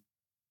you,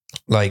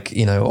 like,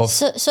 you know.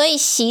 所以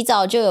洗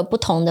澡就有不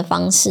同的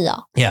方式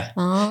哦。Yeah.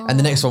 And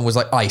the next one was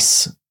like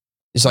ice.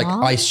 It's like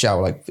ice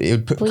shower. Like it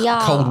would put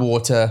cold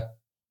water.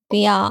 不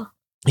要.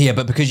 Yeah,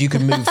 but because you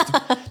can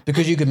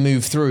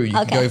move through, you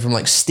can go from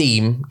like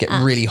steam, get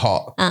really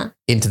hot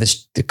into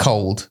the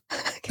cold,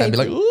 and be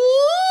like, ooh.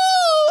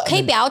 可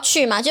以不要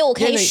去吗？就我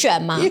可以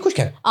选吗？ Yeah, of course you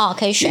can. 哦，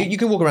可以选。You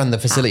can walk around the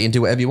facility and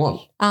do whatever you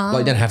want.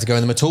 Like you don't have to go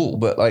in them at all,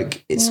 but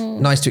like it's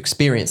nice to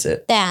experience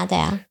it. 对啊。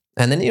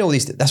 And then all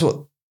these. That's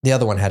what the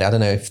other one had. I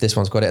don't know if this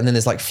one's got it. And then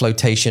there's like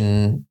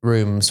flotation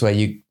rooms where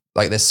you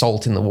like there's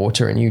salt in the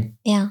water and you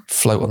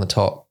float on the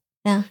top.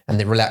 Yeah. And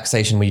the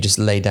relaxation where you just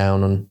lay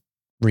down and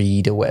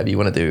read or whatever you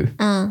want to do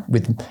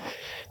with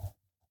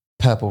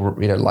purple,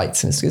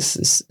 lights, and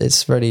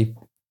it's really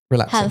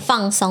relaxing. 很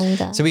放松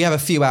的. So we have a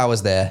few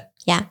hours there.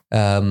 Yeah.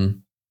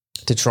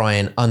 To try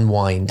and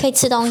unwind. 可以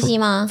吃东西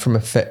吗? From a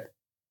fit.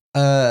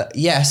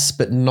 Yes,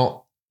 but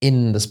not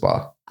in the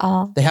spa.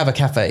 Oh. They have a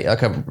cafe,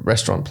 like a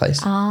restaurant place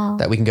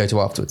that we can go to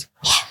afterwards.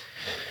 Yeah.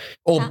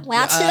 Or 我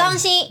要吃东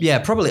西.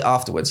 Yeah, probably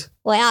afterwards.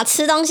 我要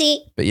吃东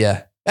西. But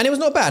yeah. And it was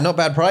not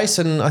bad price.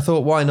 And I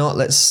thought, why not?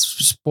 Let's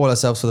spoil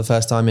ourselves for the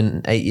first time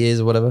in 8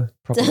 years or whatever.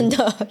 真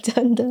的.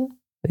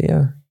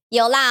 Yeah.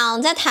 有啦，我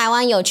在台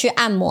湾有去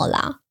按摩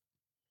啦。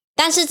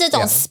但是这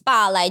种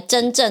spa 来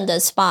真正的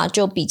spa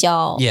就比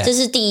较，这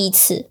是第一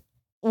次，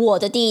我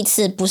的第一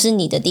次不是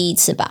你的第一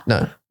次吧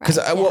 ？No,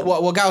 because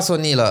我告诉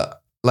你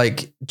了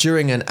like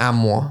during an 按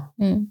摩，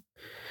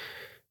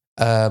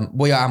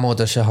我有按摩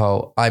的时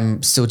候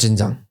I'm still 紧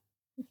张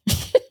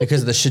because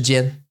of the 时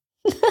间。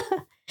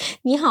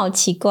你好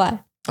奇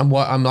怪。I'm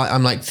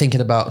like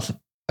thinking about.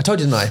 I told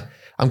you, didn't I?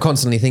 I'm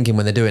constantly thinking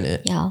when they're doing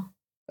it. Yeah.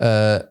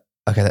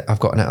 Okay, I've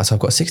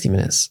got 60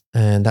 minutes,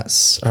 and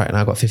that's all right.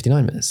 Now I've got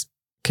 59 minutes.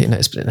 Okay, no,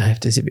 is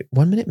it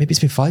 1 minute? Maybe it's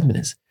been 5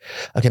 minutes.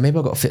 Okay, maybe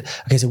I've got...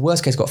 Okay, so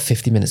worst case, I've got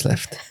 50 minutes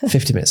left.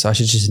 50 minutes. So I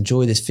should just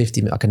enjoy this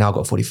 50 minutes. Okay, now I've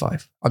got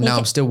 45.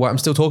 I'm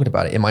still talking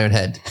about it in my own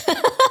head.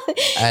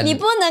 你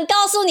不能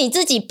告诉你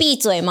自己闭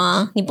嘴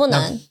吗？你不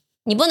能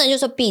就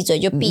说闭嘴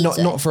就闭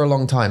嘴。Not for a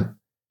long time.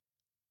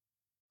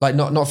 Like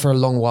not for a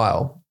long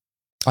while.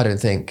 I don't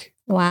think.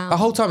 Wow. The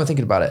whole time I'm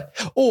thinking about it.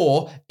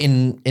 Or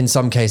in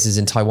some cases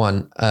in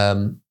Taiwan,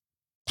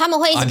 他们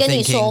会一直跟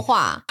你说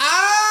话。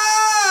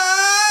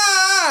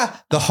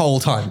The whole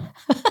time.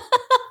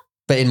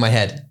 But in my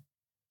head.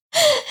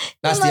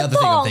 That's the other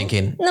thing I'm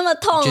thinking. 那么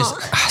痛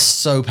Just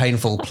so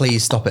painful.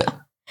 Please stop it.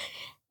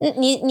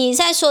 你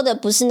在说的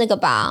不是那个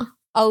吧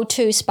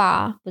O2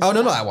 Spa。Oh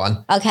no, not that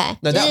one. OK，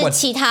 no, 就是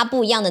其他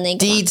不一样的那个。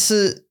第一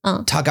次，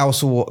他告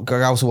诉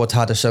我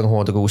他的生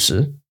活的故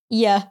事。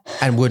Yeah.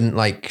 And wouldn't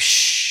like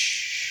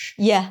shh.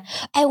 Yeah.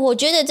 哎，我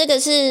觉得这个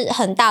是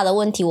很大的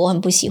问题，我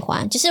很不喜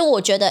欢。就是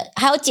我觉得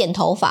还有剪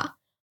头发，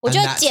我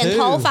觉得剪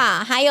头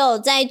发还有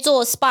在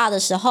做 SPA 的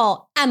时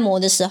候、按摩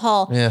的时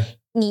候，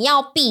你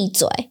要闭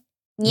嘴，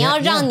你要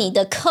让你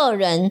的客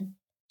人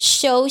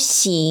休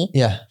息、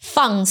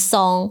放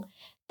松。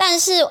但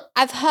是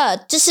I've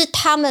heard 就是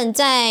他们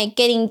在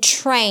getting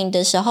trained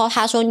的时候，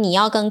他说你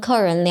要跟客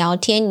人聊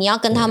天，你要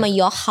跟他们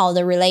有好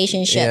的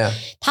relationship，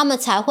他们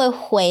才会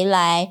回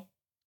来，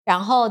然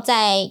后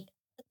再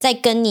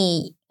跟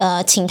你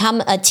请他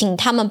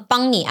们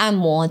帮你按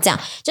摩，这样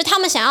就他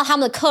们想要他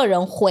们的客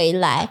人回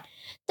来。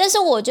但是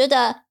我觉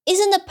得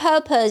isn't the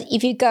purpose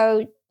if you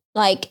go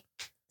like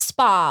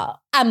spa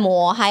按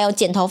摩还有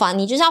剪头发，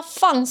你就是要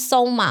放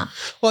松嘛。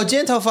Well,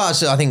 剪头发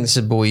是 I think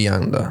是不一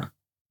样的。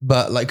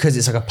But like, because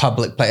it's like a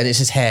public place and it's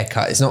just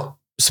haircut, it's not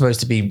supposed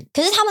to be.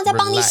 可是他们在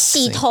帮你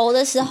洗头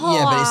的时候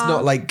，Yeah, but it's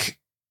not like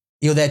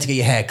you're there to get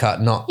your hair cut,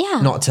 not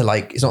to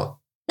like it's not.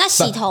 那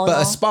洗头呢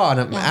But a spa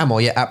and 按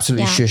摩 yeah,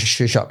 absolutely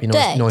shush up, you know.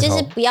 对，就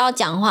是不要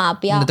讲话，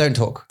不要 Don't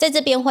talk. 在这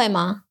边会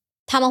吗？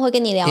他们会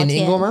跟你聊天 In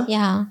英国吗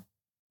 ？Yeah.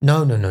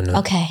 No.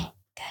 Okay,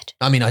 good.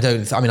 I mean,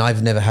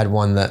 I've never had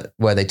one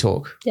where they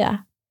talk.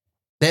 Yeah.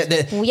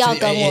 不要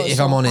跟我说话。If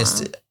I'm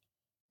honest.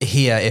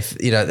 Here, if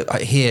you know,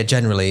 here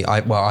generally,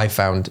 I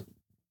found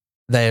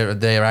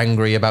they're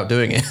angry about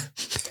doing it.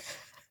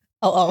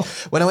 Oh.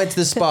 When I went to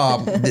the spa,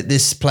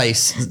 this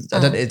place, I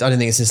don't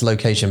think it's this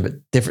location, but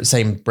different,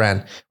 same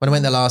brand. When I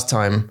went there last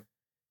time,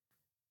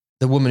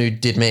 the woman who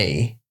did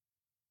me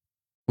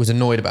was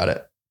annoyed about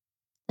it.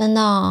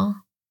 No.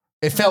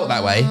 It felt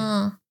that way.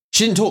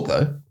 She didn't talk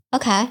though.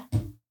 Okay.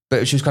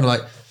 But she was kind of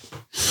like.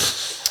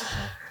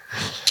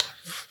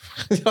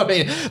 You know what I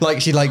mean? Like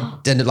she like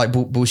ended like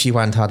不喜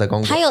欢他的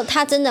工作。还有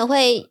他真的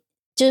会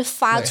就是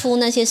发出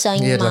那些声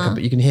音吗？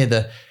 You can hear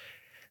the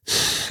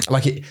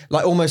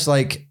like almost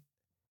like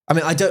I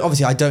mean I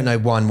don't know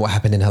what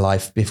happened in her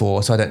life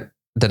before, so I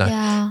don't know.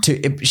 Yeah.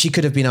 She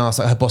could have been asked,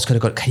 like her boss could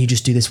have gone, can you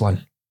just do this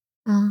one?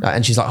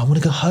 And she's like, I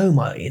want to go home.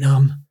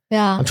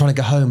 I'm trying to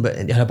go home,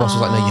 but her boss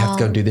was like, no, you have to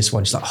go and do this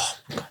one. She's like, oh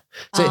my God.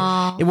 So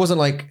it wasn't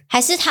like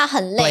还是他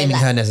很累 blaming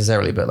her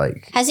necessarily, but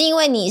like 还是因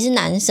为你是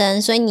男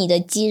生，所以你的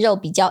肌肉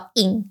比较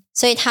硬，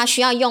所以他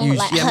需要用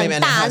来很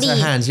大力，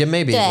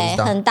 maybe 对，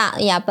很大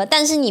呀，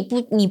但是你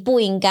不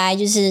应该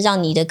就是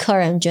让你的客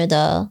人觉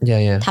得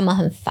他们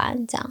很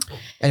烦这样。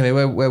Anyway,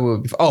 where were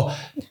we before? Oh,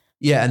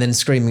 yeah, and then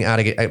screaming out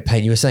of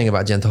pain. You were saying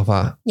about 剪头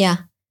发 Yeah.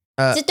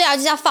 对啊，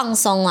就是要放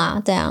松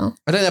啊，对啊。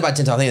I don't know about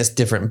剪头发 I think it's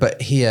different, but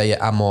here, yeah,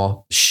 按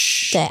摩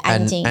shh. 对，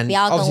安静，不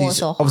要跟我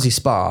说话。Obviously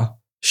spa.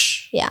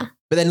 Shh. Yeah.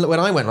 But then when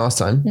I went last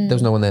time, there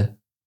was no one there.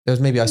 There was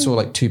maybe I saw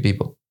like 2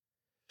 people.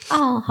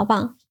 哦，好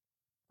棒。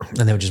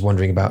And they were just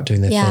wandering about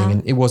doing their thing.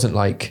 And it wasn't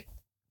like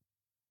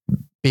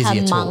busy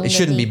at all. It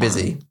shouldn't be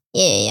busy.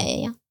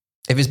 Yeah.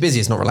 If it's busy,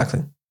 it's not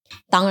relaxing.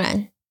 当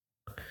然。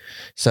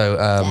So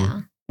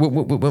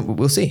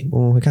we'll see.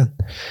 We can.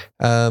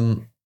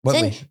 所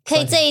以可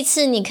以这一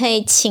次，你可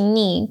以请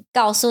你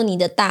告诉你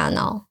的大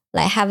脑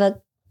来 have a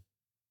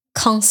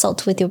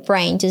consult with your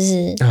brain， 就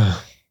是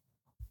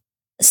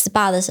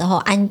SPA 的时候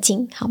安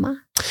静好吗？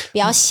不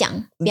要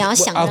想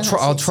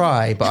I'll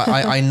try, but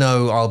I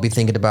know I'll be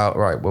thinking about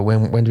right. Well,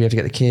 when do we have to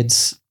get the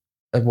kids?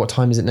 What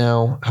time is it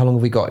now? How long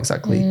have we got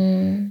exactly?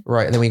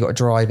 Right, and then we got to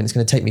drive, and it's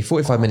going to take me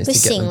 45 minutes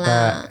to get them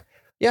back.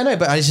 Yeah, no,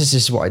 but it's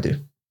just what I do.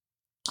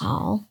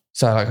 Oh.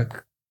 So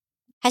like,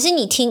 还是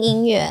你听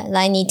音乐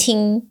来，你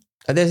听。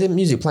There's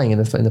music playing in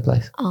the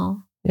place.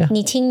 哦 Yeah.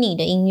 你听你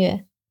的音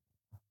乐。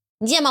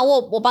你记得吗？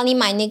我帮你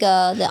买那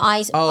个 the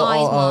eyes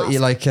mask，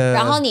 like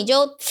然后你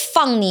就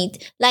放你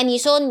来，你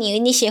说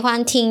你喜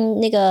欢听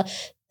那个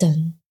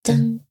噔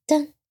噔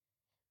噔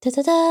哒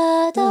哒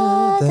哒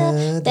哒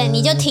哒，对，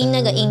你就听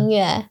那个音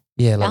乐，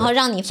 Yeah, 然后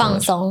让你放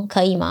松，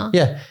可以吗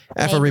Yeah,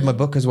 if I read my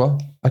book as well,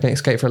 I can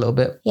escape for a little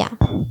bit. Yeah.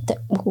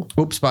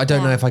 Oops, but I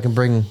don't know if I can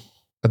bring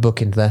a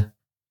book into there.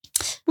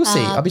 We'll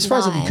see. I'd be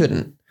surprised if you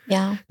couldn't.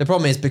 Yeah. The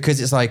problem is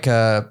because it's like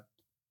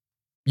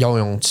游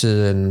泳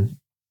池 and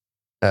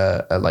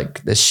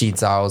like there's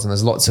sheets owls and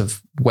there's lots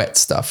of wet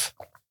stuff.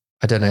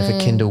 I don't know if a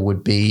Kindle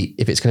would be,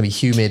 if it's going to be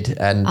humid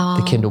and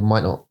the Kindle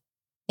might not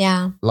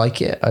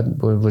like it.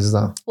 What was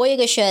that? 我有一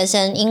个学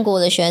生，英国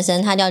的学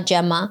生，他叫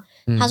Gemma，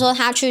他说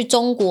他去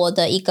中国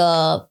的一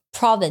个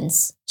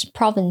province， 是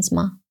province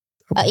吗？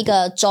一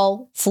个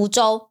州，福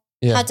州。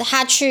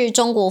他去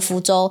中国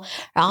福州，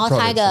然后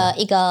他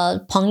一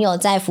个朋友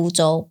在福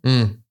州，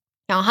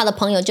然后他的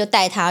朋友就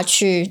带他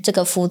去这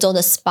个福州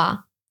的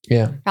spa。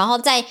然后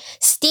在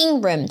steam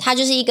room， 它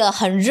就是一个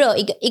很热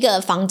一个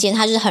房间，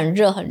它就是很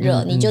热，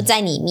你就在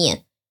里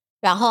面，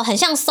然后很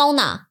像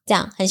sauna 这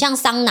样，很像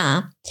桑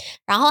拿，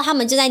然后他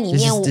们就在里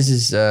面。This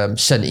is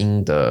圣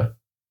婴的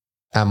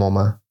按摩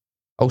吗？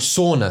 Oh,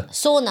 sauna.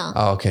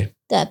 Oh, okay.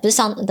 对，不是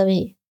对不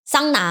起，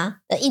桑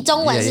拿，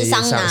中文是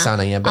桑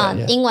拿，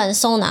英文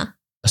sauna。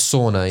A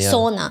sauna, yeah.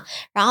 sauna，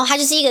 然后它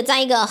就是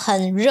在一个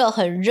很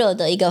热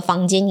的一个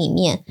房间里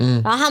面，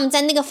然后他们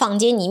在那个房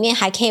间里面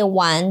还可以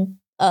玩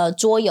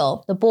桌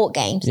游的 board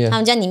games， 他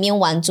们在里面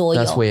玩桌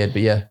游。That's weird,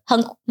 but yeah.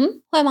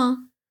 会吗？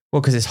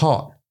 Well, because it's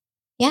hot.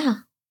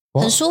 Yeah.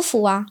 What? 很舒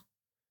服啊。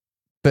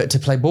But to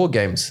play board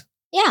games?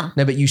 Yeah.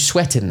 No, but you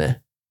sweat in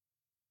there.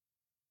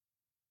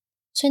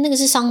 所以那个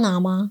是桑拿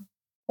吗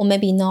？Or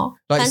maybe not.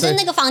 反正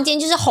那个房间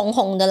就是红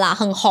红的啦，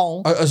很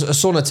红。A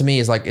sauna to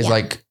me is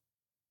like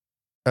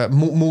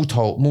木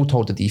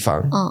头的地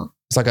方。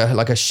It's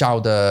like a 小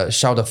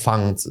的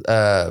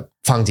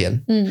房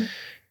间。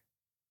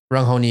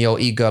然后你有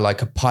一个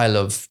like a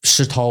pile of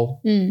石头。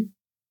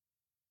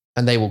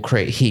And they will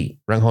create heat.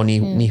 然后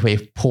你会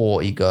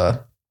pour一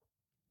个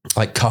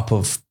like cup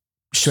of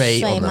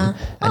水 on them,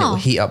 and it will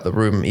heat up the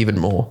room even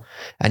more.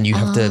 And you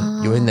have to,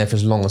 you're in there for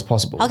as long as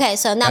possible. Okay,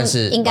 so 那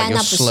应该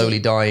like you're slowly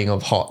dying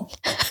of hot.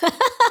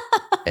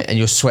 And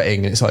you're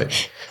sweating. And it's like,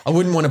 I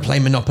wouldn't want to play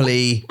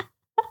Monopoly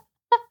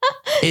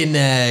in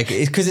there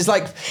because it's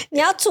like 你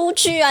要出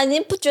去啊，你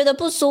不觉得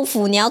不舒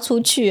服？你要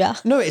出去啊。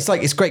No, it's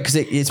like it's great because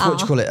it's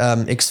what you call it,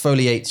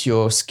 exfoliates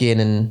your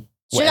skin and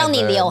就让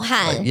你流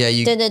汗。Like,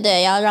 yeah,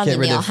 对，要让你 get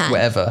rid 流 of 汗。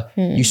 whatever.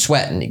 You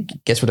sweat and it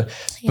gets rid of.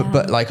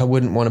 But like I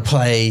wouldn't want to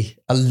play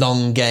a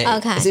long game.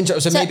 Okay. It's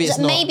interesting. So maybe it's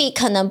not. Maybe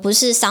可能不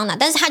是桑拿，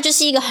但是它就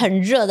是一个很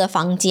热的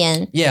房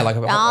间。Yeah, like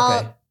然后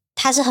okay.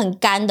 它是很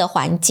干的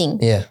环境。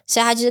Yeah.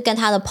 所以他就是跟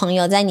他的朋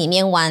友在里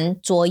面玩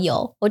桌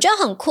游，我觉得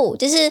很酷，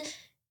就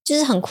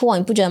是很酷啊，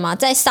你不觉得吗？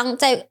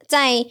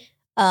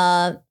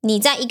你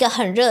在一个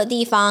很热的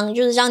地方，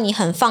就是让你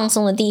很放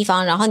松的地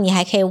方，然后你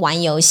还可以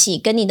玩游戏，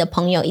跟你的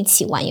朋友一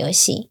起玩游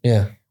戏。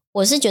Yeah.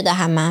 我是觉得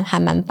还蛮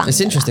棒的。 It's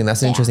interesting.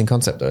 That's an interesting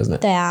concept, though, isn't it?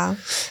 对啊。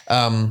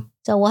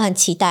所以我很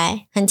期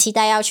待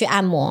要去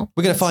按摩。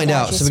We're going to find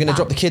out. So we're going to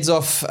drop the kids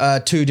off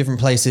 2 different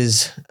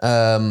places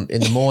in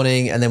the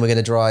morning, and then we're going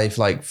to drive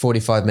like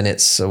 45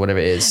 minutes or whatever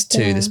it is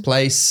to this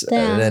place,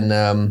 and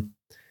then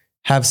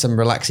have some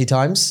relaxy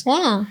times.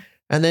 Yeah.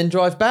 And then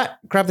drive back,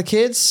 grab the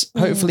kids,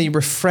 hopefully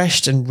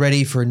refreshed and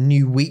ready for a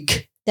new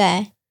week.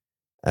 对。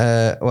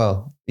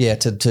Well, yeah,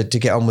 to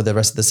get on with the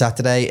rest of the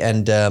Saturday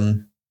and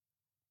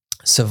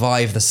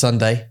survive the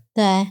Sunday.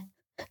 对。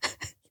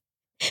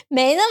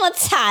没那么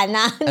惨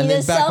啊。 And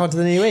then back onto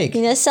the new week.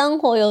 你的生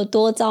活有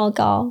多糟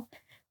糕？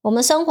我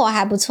们生活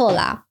还不错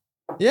啦。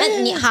Yeah.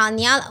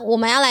 我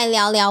们要来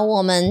聊聊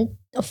我们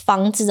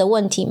房子的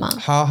问题吗？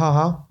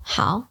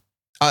好。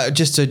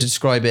Just to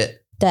describe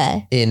it.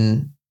 对。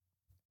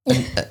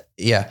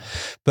Yeah,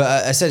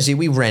 but essentially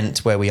we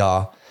rent where we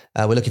are.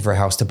 We're looking for a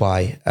house to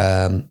buy.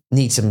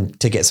 Need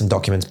to get some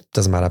documents.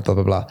 Doesn't matter. Blah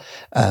blah blah.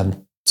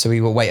 So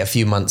we will wait a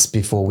few months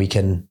before we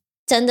can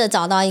真的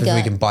找到一个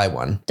we can buy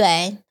one.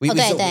 对 we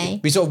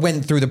sort of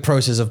went through the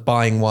process of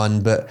buying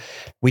one, but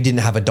we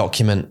didn't have a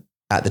document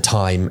at the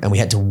time, and we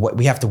have to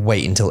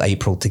wait until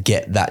April to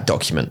get that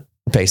document.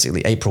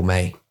 Basically, April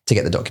May to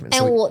get the document.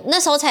 我那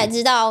时候才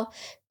知道，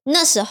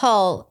那时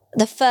候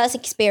the first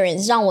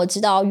experience 让我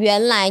知道，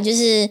原来就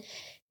是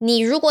你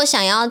如果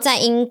想要在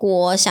英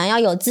国想要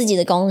有自己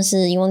的公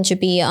司 ，you want to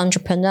be an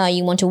entrepreneur,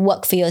 you want to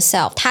work for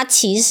yourself， 它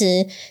其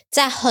实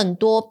在很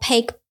多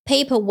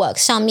paperwork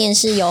上面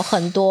是有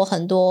很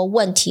多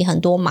问题，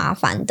很多麻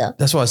烦的。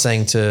That's what I was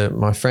saying to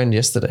my friend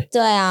yesterday.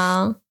 对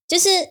啊，就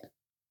是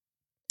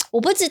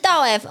我不知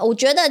道我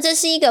觉得这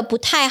是一个不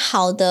太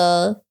好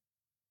的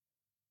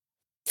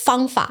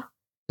方法。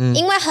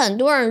因为很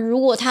多人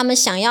如果他们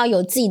想要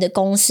有自己的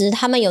公司，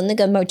他们有那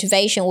个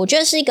motivation， 我觉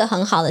得是一个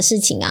很好的事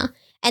情啊。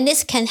And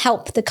this can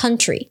help the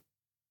country，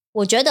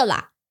 我觉得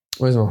啦。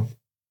为什么？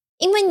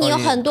因为你有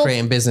很多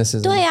creating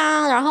businesses。对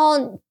啊，然后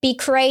be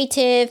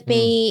creative,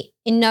 be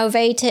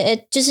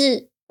innovative， 就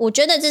是我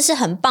觉得这是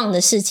很棒的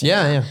事情。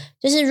Yeah.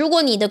 就是如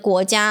果你的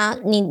国家，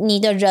你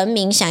的人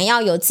民想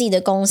要有自己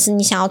的公司，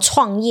你想要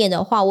创业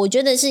的话，我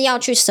觉得是要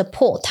去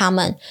support 他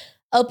们。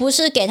而不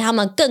是给他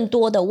们更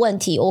多的问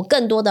题，我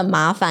更多的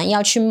麻烦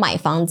要去买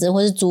房子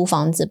或是租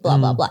房子 blah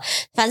blah blah。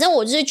反正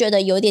我就是觉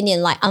得有一点点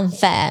like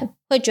unfair，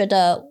 会觉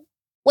得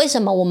为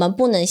什么我们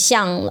不能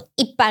像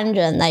一般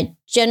人 like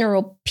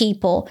general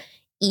people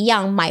一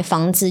样买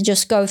房子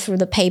just go through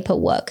the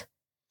paperwork。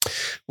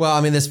 Well,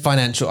 I mean, there's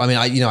financial. I mean,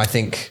 I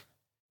think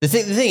the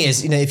thing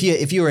is,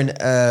 if you're in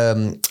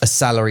a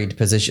salaried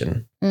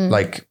position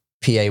like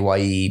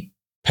PAYE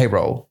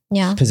payroll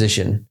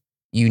position,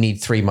 you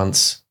need 3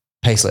 months.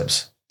 Pay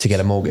slips to get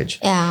a mortgage.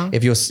 Yeah.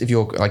 If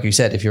you're like you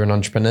said, if you're an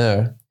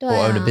entrepreneur or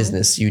own a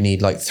business, you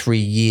need like 3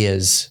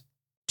 years,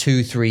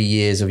 2-3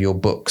 years of your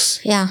books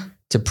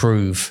to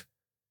prove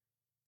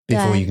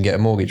before you can get a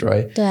mortgage,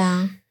 right? 对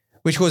啊。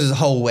Which causes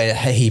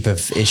a heap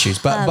of issues.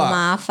 But 很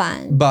麻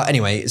烦。 But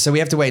anyway, so we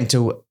have to wait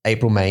until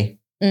April, May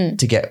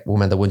to get 我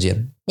们的文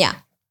件. Yeah.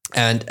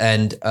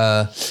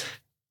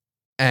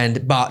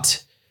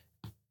 But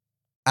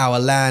our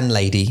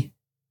landlady,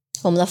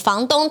 我们的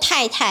房东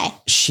太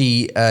太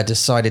she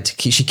decided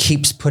she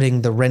keeps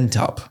putting the rent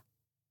up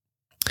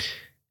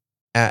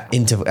at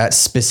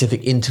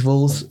specific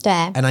intervals. 对。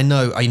 And I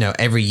know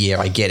every year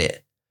I get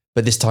it,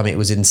 but this time it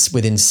was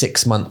within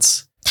 6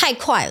 months. 太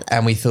快了。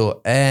 And we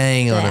thought,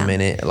 hang on a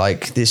minute,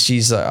 like this,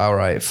 she's like, all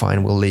right,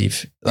 fine, we'll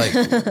leave. Like,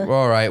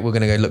 all right, we're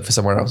going to go look for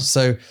somewhere else.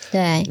 So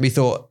对 we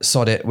thought,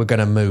 sod it, we're going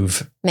to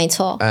move 没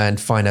错 and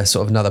find a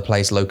sort of another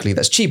place locally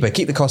that's cheaper,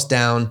 keep the cost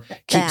down,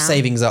 keep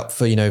savings up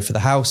for, for the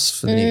house,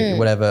 for the,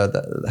 whatever,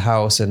 the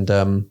house.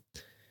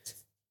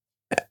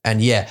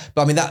 And yeah,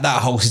 but I mean,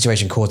 that whole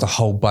situation caused a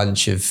whole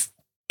bunch of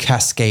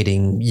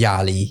cascading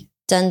压力。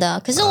真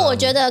的，可是我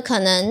觉得可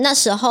能那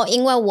时候，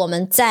因为我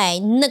们在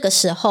那个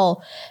时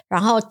候，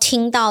然后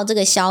听到这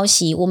个消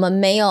息，我们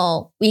没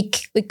有 we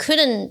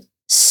couldn't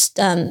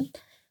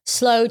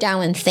slow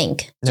down and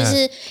think， 就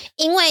是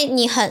因为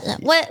你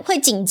会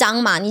紧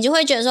张嘛，你就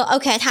会觉得说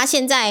OK 他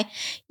现在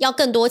要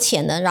更多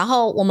钱了，然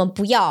后我们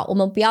不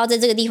要在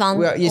这个地方，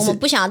我们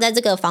不想要在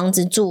这个房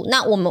子住，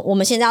那我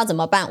们现在要怎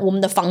么办？我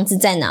们的房子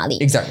在哪里？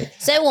 Exactly.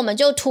 所以我们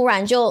就突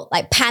然就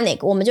like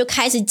panic， 我们就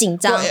开始紧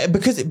张。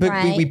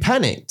But we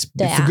panicked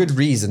for good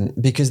reason,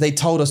 because they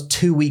told us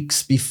 2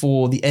 weeks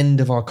before the end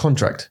of our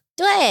contract.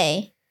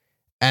 对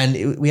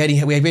And we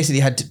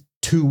basically had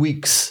 2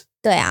 weeks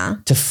对啊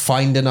to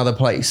find another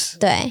place.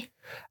 对，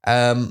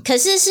可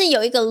是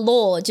有一个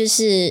law， 就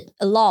是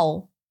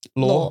law，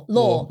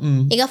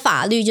 一个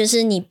法律，就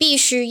是你必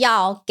须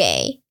要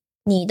给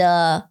你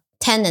的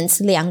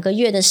tenants 2个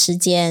月的时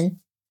间，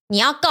你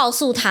要告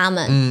诉他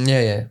们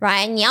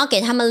right， 你要给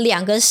他们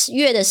2个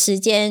月的时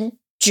间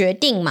决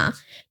定嘛，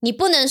你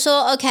不能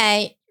说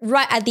OK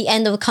right at the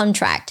end of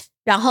contract，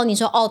 然后你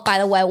说by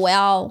the way 我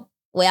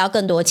要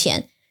更多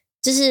钱，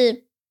这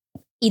是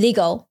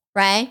illegal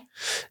right，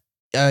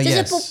就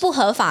是不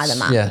合法的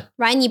嘛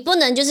right， 你不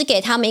能就是给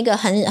他们一个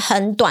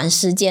很短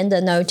时间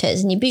的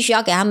notice， 你必须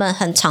要给他们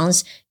很长，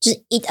就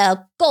是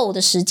够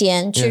的时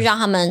间去让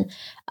他们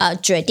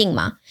决定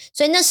嘛，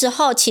所以那时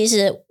候其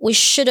实 we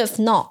should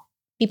have not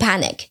be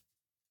panic。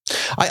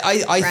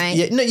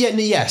 right?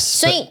 Yes.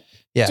 所以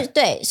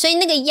对，所以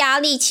那个压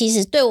力其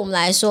实对我们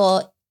来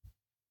说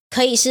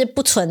可以是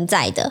不存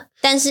在的，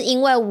但是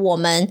因为我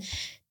们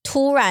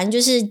突然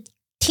就是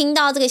听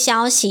到这个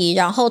消息，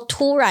然后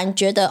突然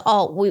觉得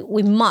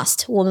we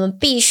must， 我们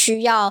必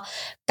须要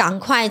赶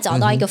快找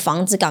到一个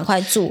房子，赶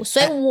快住，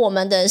所以我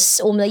们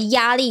的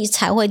压力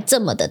才会这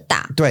么的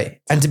大。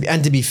对 and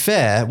to be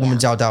fair， 我们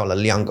找到了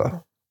两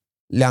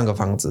个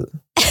房子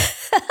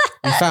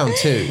we found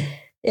 2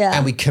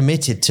 and we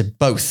committed to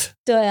both。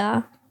 对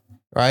啊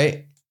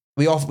right，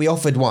 we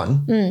offered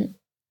one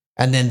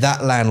and then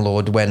that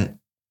landlord went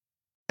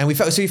and we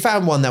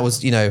found one that was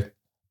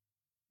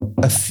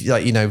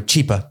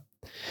cheaper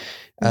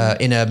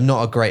in a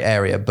not a great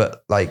area,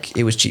 but like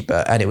it was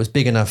cheaper and it was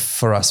big enough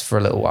for us for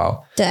a little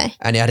while. 对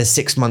And it had a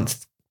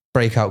 6-month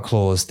breakout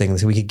clause thing,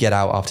 so we could get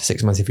out after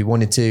 6 months if we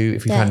wanted to,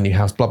 if we found a new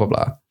house, blah blah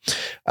blah.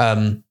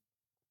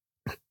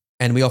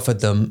 And we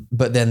offered them,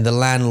 but then the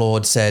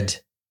landlord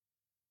said,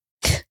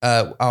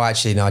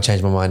 actually no, I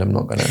changed my mind,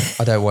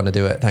 I don't want to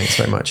do it, thanks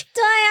very much.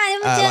 对啊，你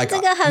不觉得这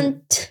个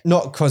很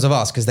not because of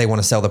us, because they want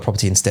to sell the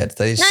property instead.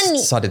 They just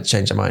decided to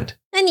change their mind.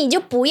 那你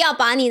就不要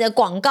把你的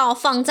广告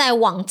放在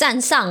网站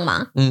上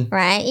嘛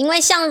right？ 因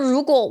为像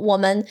如果我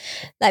们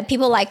like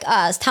people like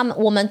us，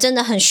 我们真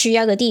的很需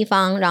要一个地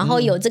方，然后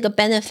有这个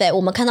benefit，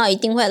 我们看到一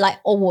定会来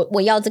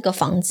我要这个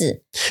房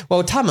子。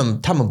Well， 他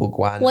们不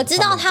管，我知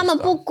道他们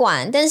不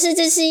管，但是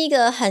这是一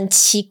个很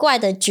奇怪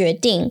的决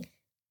定。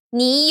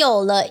你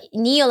有了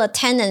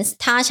tenants，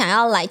 他想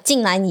要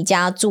进来你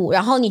家住，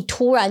然后你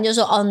突然就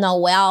说no，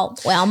 我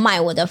要卖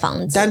我的房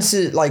子。但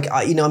是 like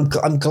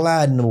I'm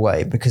glad in a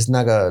way, because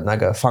那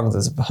个房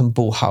子是很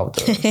不好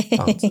的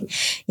房子。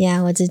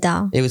Yeah， 我知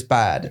道。It was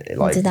bad.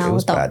 Like it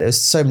was bad. There was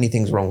so many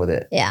things wrong with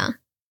it. Yeah.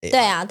 对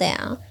啊。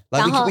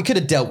Like we could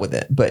have dealt with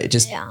it, but it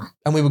just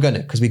and we were gonna,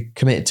 because we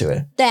committed to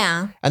it. 对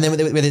啊。And then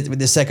with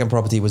the second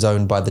property was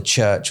owned by the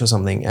church or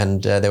something,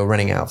 and they were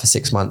renting it out for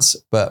 6 months,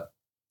 but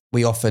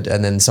we offered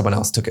and then someone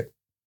else took it.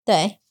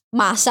 对，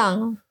马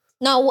上。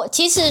那我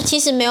其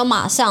实没有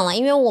马上了，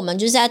因为我们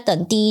就是在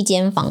等第一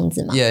间房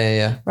子嘛。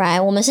Yeah.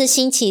 Right， 我们是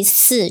星期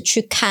4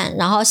去看，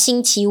然后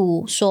星期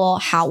5说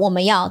好，我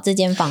们要这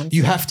间房子。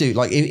You have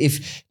to like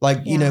if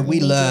like we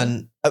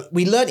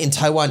learn in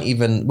Taiwan,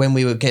 even when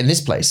we were getting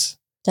this place.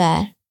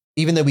 对。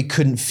Even though we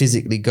couldn't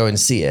physically go and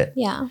see it.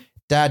 Yeah.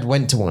 Dad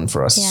went to one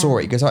for us, saw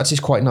it. He goes, it's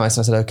quite nice.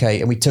 And I said,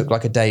 okay. And we took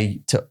like a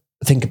day to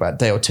think about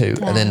it, a day or two,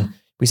 and then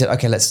we said,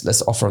 okay,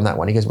 let's offer him that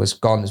one. He goes, well, it's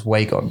gone. It's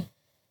way gone.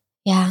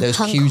 Yeah, there's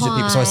queues of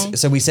people.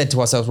 So we said to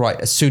ourselves, right,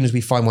 as soon as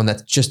we find one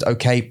that's just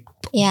okay,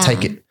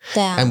 take it.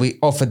 And we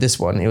offered this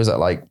one. It was at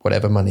like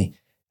whatever money.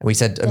 And we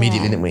said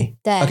immediately, didn't we?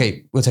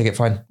 Okay, we'll take it,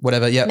 fine.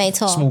 Whatever, yeah. 没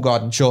错。 Small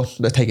garden, sure,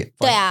 let's take it.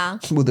 Fine. 对啊。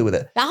 We'll deal with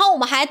it. 然后我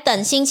们还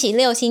等星期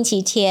6、星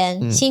期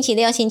天、星期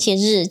6、星期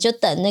日，就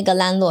等那个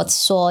landlord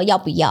说要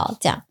不要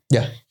这样。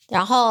Yeah.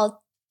 然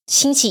后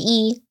星期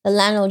1的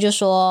landlord 就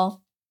说，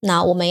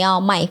那我们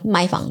要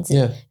卖房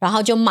子，然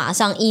后就马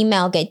上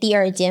email 给第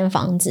2间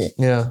房子，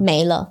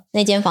没了，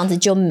那间房子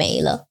就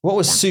没了。What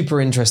was super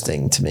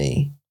interesting to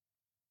me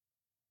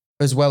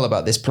as well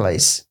about this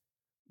place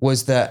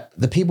was that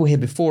the people here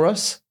before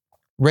us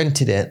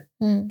rented it,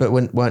 but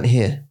weren't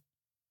here.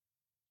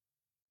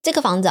 这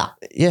个房子啊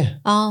Yeah.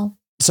 哦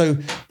So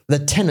the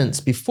tenants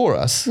before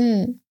us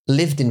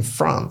lived in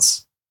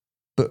France,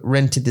 but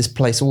rented this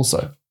place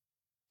also.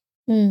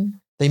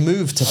 They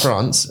moved to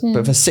France,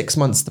 but for 6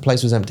 months the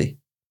place was empty.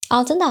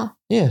 哦真的啊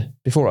Yeah,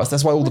 before us.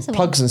 That's why all the 为什么？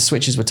 plugs and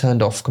switches were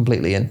turned off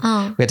completely, and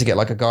we had to get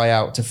like a guy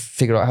out to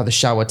figure out how the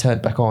shower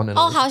turned back on. And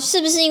哦好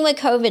是不是因为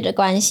COVID 的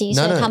关系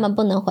No, 所以 no. 他们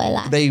不能回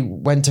来 They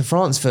went to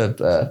France for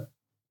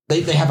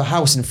they have a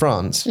house in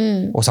France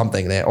or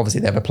something. They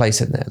obviously they have a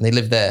place in there and they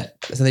live there.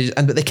 So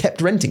but they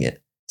kept renting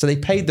it. So they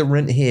paid the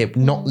rent here,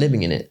 not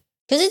living in it.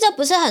 可是这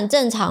不是很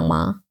正常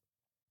吗？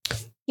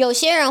有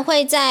些人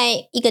会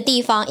在一个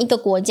地方一个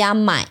国家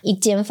买一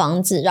间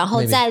房子，然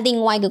后在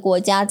另外一个国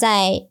家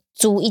再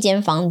租一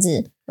间房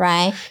子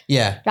right?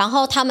 Yeah. 然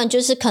后他们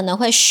就是可能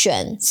会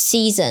选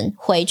season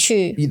回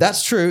去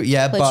That's true.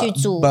 Yeah, 回去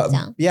住 but 这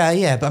样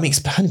yeah, but I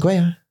mean, 很贵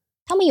啊。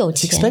他们有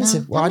It's 钱啊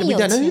expensive. 他 Well, 们 we 有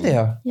don't know who 钱 they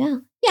are.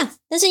 Yeah,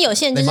 但是有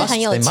些人就 They 是 must.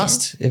 很有 They 钱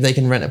must if they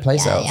can rent a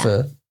place out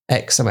for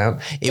X amount.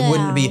 It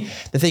wouldn't be.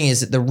 The thing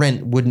is that the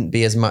rent wouldn't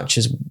be as much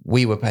as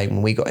we were paying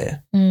when we got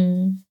here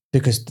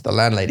because the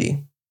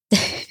landlady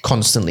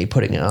constantly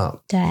putting it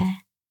up. 对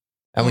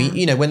And we,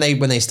 you know, when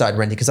they started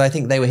renting, because I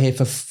think they were here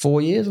for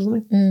 4 years or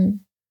something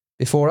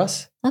before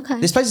us. Okay.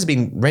 This place has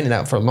been rented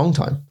out for a long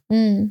time.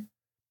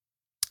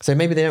 So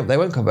maybe they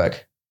won't come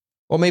back.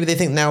 Or maybe they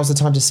think now's the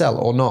time to sell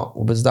or not.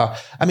 Or bizarre.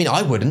 I mean,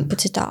 I wouldn't. 不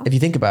知道 If you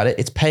think about it,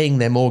 it's paying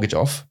their mortgage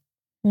off.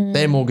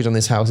 Their mortgage on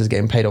this house is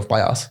getting paid off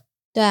by us.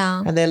 对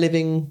啊 And they're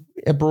living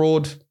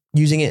abroad,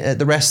 using it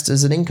the rest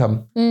as an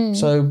income.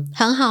 So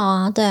很好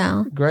啊对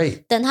啊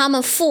great. 等他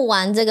们付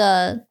完这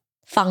个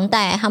房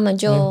贷他们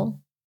就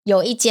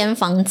有一间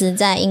房子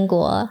在英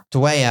国了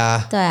对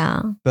啊. 对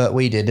啊 But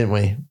we did, didn't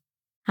we?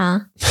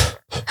 啊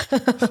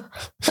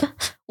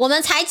我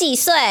们才几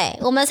岁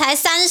我们才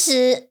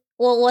30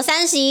我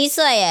31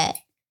岁耶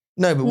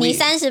No, but 你 we...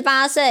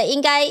 38岁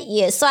应该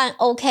也算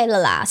OK 了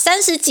啦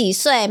30几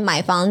岁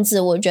买房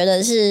子我觉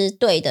得是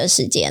对的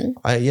时间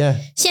yeah.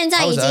 现在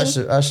I 已 was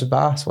经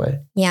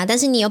 28way. 呀但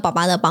是你有爸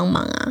爸的帮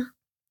忙啊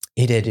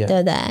He did, yeah. 对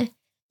不对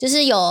就是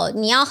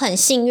你要很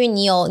幸运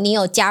你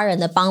有家人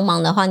的帮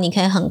忙的话你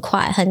可以很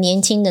快很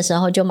年轻的时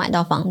候就买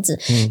到房子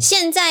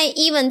现在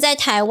even 在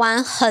台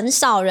湾很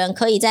少人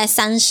可以在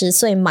30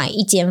岁买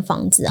一间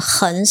房子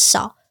很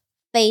少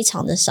非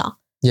常的少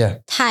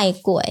Yeah. 太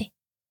贵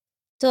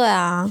对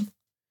啊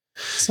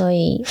所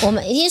以我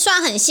们已经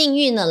算很幸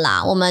运了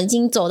啦我们已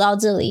经走到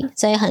这里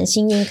所以很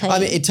幸运可以 I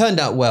mean, it turned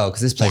out well because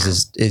this place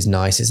is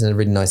nice. It's in a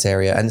really nice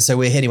area. And so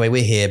we're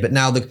here. But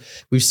now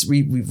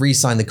we've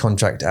re-signed the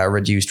contract at a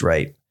reduced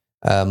rate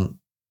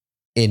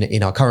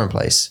in our current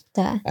place.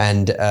 对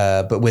And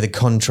but with a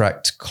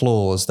contract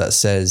clause that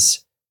says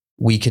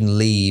we can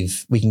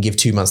give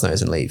 2 months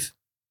notice and leave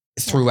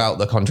throughout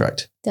the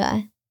contract.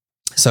 对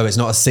So it's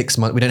not a 6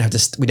 month. We don't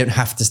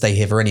have to stay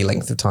here for any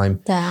length of time.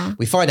 对啊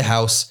We find a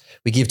house,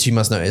 we give 2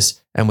 months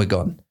notice, and we're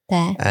gone.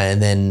 对 And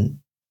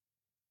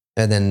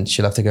then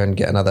she'll have to go and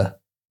get another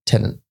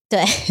tenant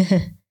对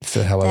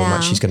for however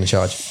much she's going to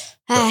charge.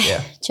 But,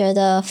 唉觉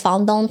得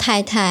房东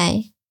太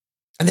太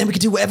And then we can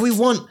do whatever we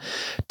want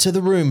to the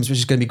rooms, which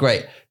is going to be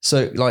great.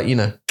 So, like, you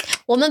know.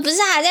 我们不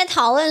是还在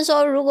讨论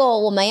说如果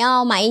我们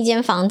要买一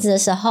间房子的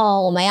时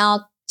候我们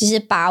要就是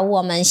把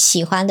我们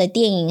喜欢的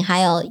电影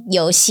还有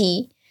游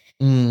戏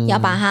要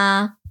把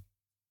它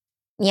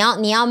你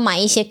要买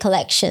一些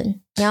collection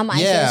你要买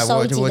一些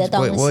收集的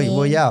东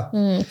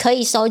西可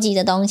以收集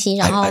的东西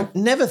然后 I've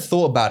never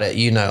thought about it,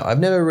 you know. I've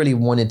never really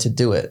wanted to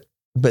do it.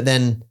 But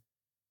then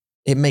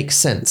it makes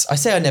sense. I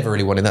say I never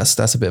really wanted.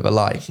 That's a bit of a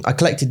lie. I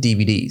collected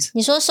DVDs.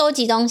 你说收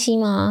集东西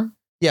吗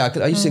Yeah,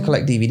 I used to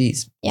collect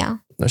DVDs. Yeah.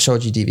 I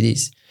showed you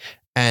DVDs.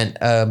 And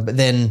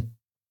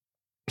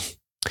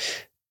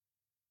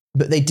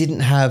but they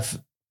didn't have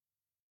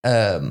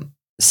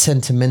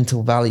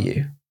sentimental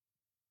value.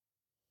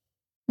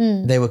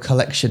 They were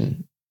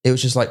collection. It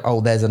was just like,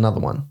 oh, there's another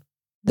one.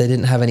 They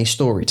didn't have any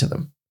story to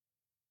them.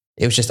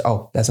 It was just,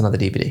 oh, there's another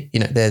DVD. You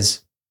know,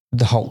 there's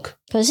the Hulk.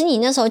 可是你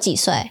那时候几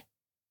岁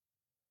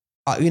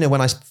You know,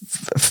 when I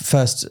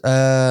first, since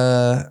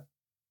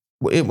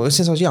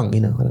I was young, you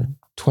know, I don't know,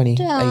 20,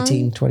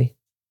 18, 20.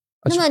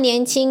 那么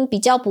年轻比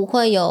较不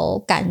会有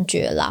感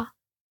觉啦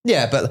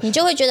Yeah, but 你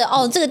就会觉得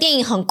哦这个电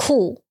影很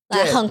酷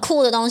很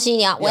酷的东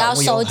西我要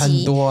收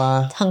集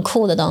很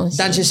酷的东西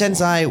但是现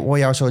在我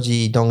要收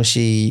集东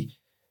西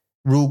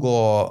如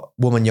果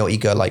我们有一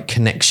个 like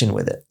connection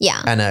with it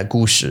and a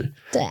故事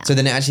对啊 so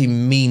then it actually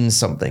means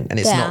something and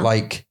it's not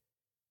like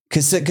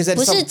because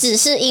不是只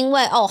是因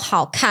为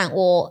好看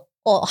我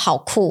好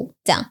酷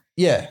这样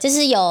Yeah 就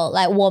是有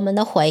来我们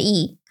的回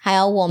忆还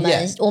有我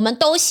们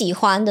都喜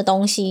欢的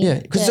东西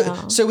Yeah,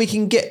 so we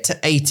can get to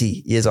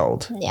 80 years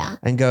old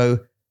and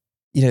go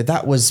you know,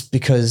 that was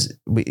because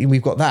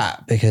we've got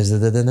that because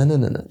like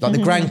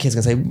the grandkids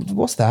can say,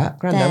 what's that?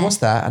 Granddad, what's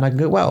that? And I can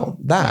go, well,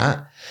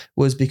 that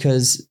was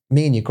because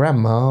me and your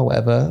grandma or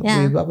whatever,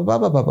 we blah, blah, blah,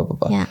 blah, blah, blah,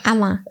 blah. Yeah,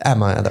 Amma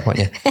at that point,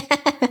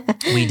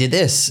 we did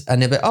this.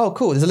 And they'll be, oh,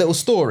 cool, there's a little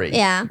story.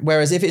 Yeah.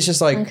 Whereas if it's just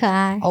like,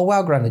 oh,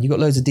 wow, Granddad, you got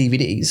loads of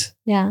DVDs.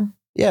 Yeah.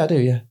 Yeah, I do,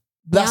 yeah.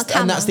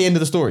 And that's the end of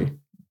the story.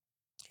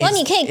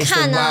 你可以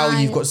看啊 Wow,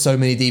 you've got so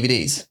many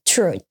DVDs.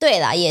 True, 对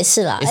啦，也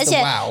是啦，而且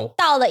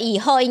到了以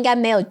后应该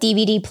没有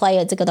DVD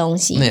player 这个东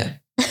西。Yeah.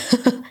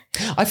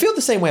 I feel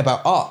the same way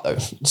about art though,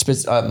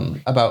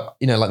 about,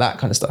 like that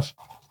kind of stuff.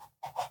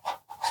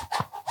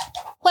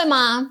 会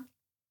吗？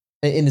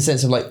 In the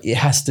sense of like, it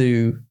has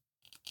to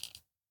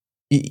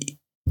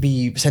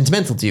be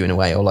sentimental to you in a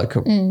way, or like,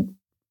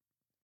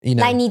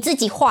 like 你自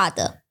己画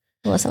的。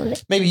Or something.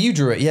 Maybe you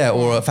drew it, yeah,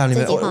 or a family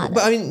member.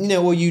 But I mean,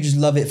 or you just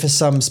love it for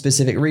some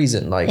specific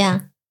reason. Like,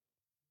 yeah.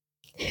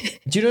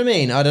 Do you know what I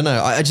mean? I don't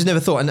know. I just never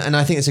thought, and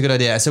I think it's a good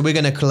idea. So we're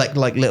going to collect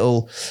like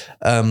little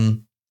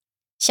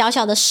小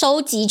小的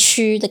收集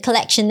区 the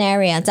collection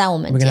area 在我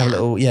们家 We're going to have a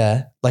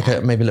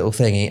little, maybe a little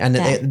thingy. And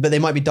but they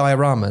might be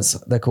dioramas.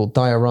 They're called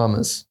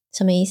dioramas.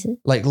 什么意思？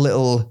 Like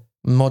little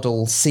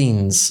model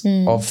scenes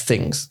of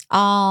things.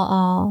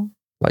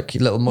 Like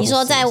little model 你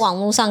说在网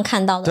络上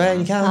看到的？对，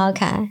你看。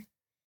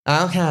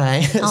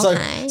Okay.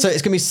 So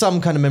it's going to be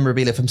some kind of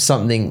memorabilia from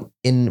something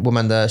in 我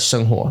们的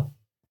生活.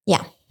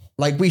 Yeah.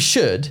 Like we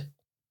should.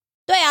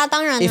 对啊，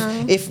当然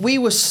啊。If we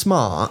were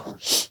smart,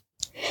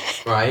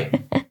 right?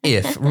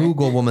 If 如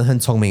果我们很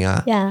聪明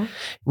啊 yeah.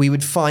 we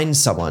would find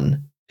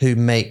someone who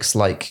makes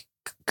like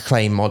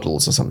clay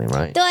models or something,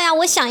 right? 对啊，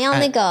我想要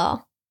那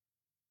个。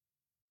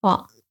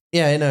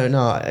Yeah,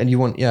 no. And you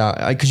want,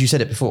 because you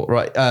said it before,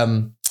 right?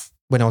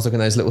 When I was looking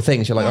at those little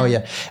things, you're like, oh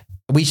yeah,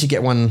 we should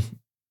get one.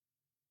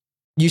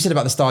 You said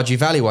about the Stardew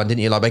Valley one,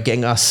 didn't you? Like by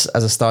getting us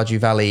as a Stardew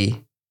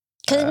Valley.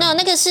 可是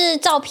那个是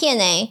照片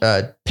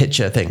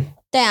picture thing.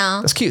 对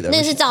啊 That's cute though.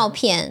 那是照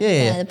片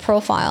Yeah.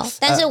 profile.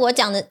 但是我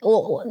讲的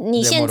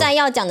你现在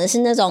要讲的是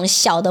那种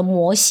小的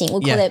模型 we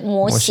call it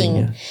模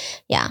型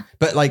yeah.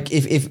 But like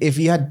if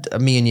you had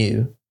me and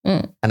you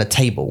and a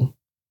table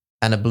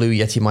and a blue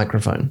Yeti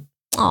microphone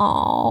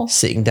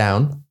sitting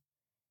down.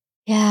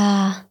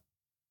 Yeah.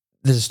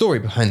 There's a story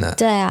behind that.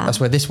 对啊 That's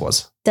where this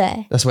was.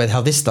 对 That's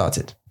how this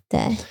started.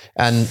 对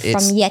And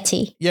it's From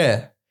Yeti.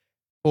 Yeah.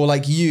 Or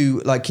like can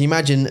you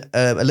imagine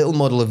a little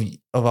model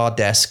of our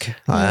desk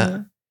like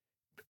that,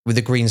 with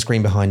a green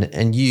screen behind it,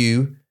 and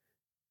you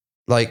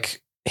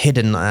like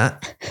hidden like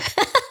that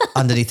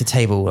underneath the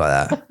table like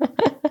that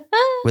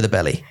with a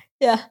belly.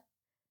 Yeah.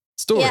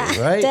 Story,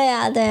 right? 对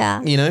啊对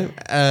啊 You know,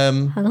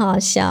 很好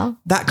笑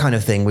that kind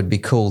of thing would be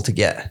cool to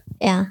get.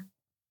 Yeah.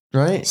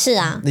 Right? 是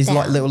啊 These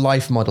like little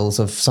life models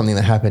of something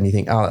that happened. You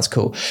think, oh, that's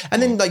cool.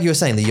 And then, like you were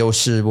saying, the 有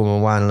事我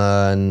们忘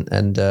了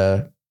and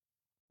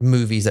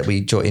movies that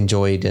we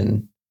enjoyed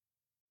and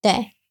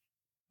对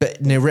but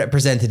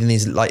represented in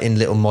these like in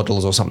little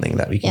models or something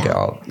that we can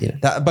go,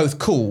 that are both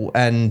cool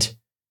and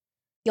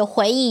有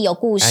回忆有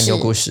故事 and 有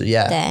故事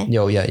yeah 对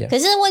yeah 可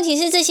是问题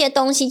是这些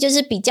东西就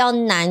是比较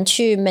难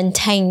去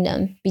maintain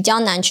的比较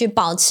难去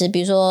保持比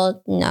如说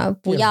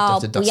不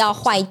要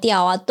坏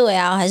掉啊对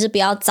啊还是不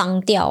要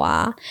脏掉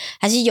啊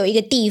还是有一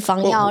个地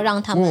方要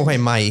让他们我们会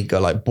买一个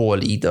like 玻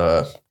璃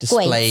的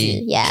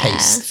display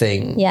case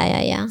thing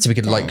yeah so we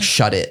could like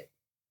shut it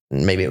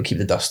and maybe it'll keep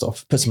the dust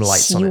off put some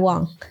lights on it 希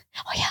望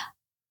oh yeah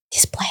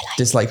display light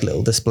just like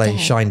little display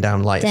shine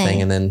down light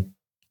thing and then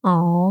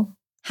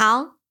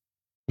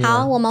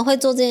好我们会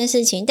做这件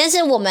事情但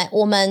是我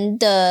们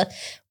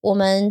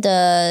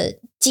的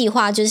计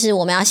划就是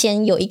我们要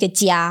先有一个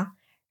家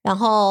然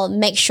后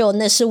make sure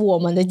那是我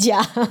们的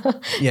家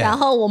然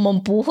后我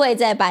们不会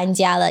再搬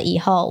家了以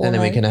后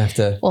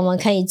我们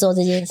可以做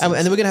这件事情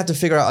and then we're going to have to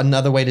figure out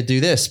another way to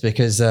do this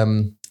because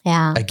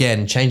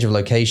again change of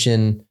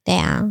location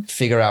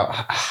figure out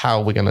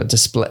how we're going to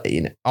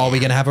display are we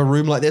going to have a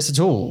room like this at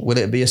all will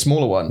it be a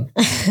smaller one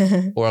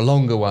or a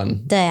longer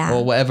one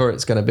or whatever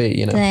it's going to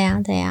be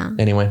对啊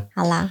anyway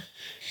好啦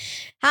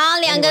好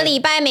2个礼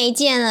拜没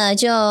见了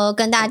就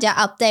跟大家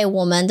update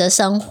我们的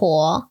生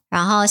活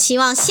然后希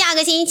望下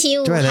个星期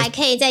五还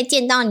可以再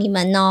见到你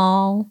们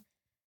哦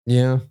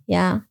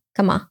yeah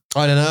干嘛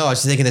I don't know I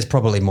was thinking there's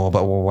probably more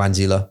but 我忘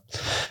记了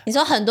你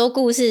说很多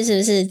故事是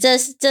不是这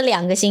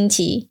2个星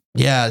期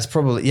Yeah, it's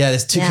probably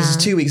there's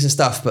 2 weeks of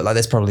stuff, but like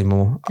there's probably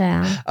more. 对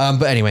啊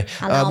But anyway,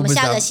 好了我们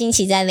下个星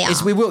期再聊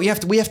we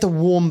have to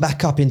warm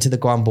back up into the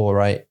Guanbo,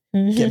 right?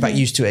 Get back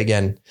used to it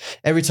again.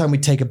 Every time we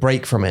take a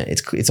break from it,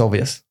 it's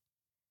obvious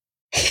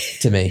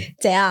to me.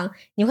 怎样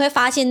你会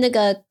发现那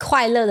个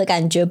快乐的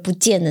感觉不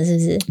见了是不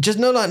是 Just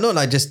not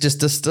like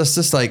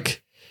just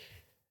like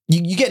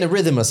you get in a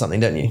rhythm or something,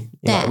 don't you?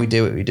 Like we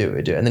do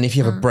it. And then if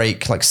you have a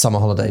break, like summer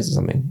holidays or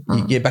something,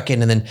 you get back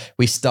in and then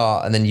we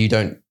start and then you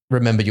don't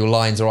remember your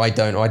lines or I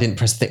didn't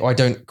press the thing or I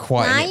don't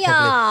quite 哪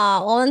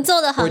有我们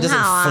做得很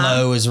好啊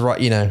or it doesn't flow as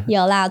right,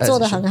 有啦做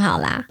得很好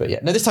啦 But yeah,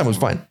 no, this time was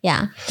fine.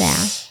 Yeah, 对啊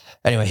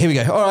Anyway, here we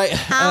go. All right.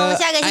 好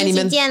下个星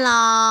期见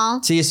咯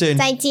See you soon.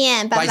 再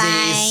见拜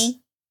拜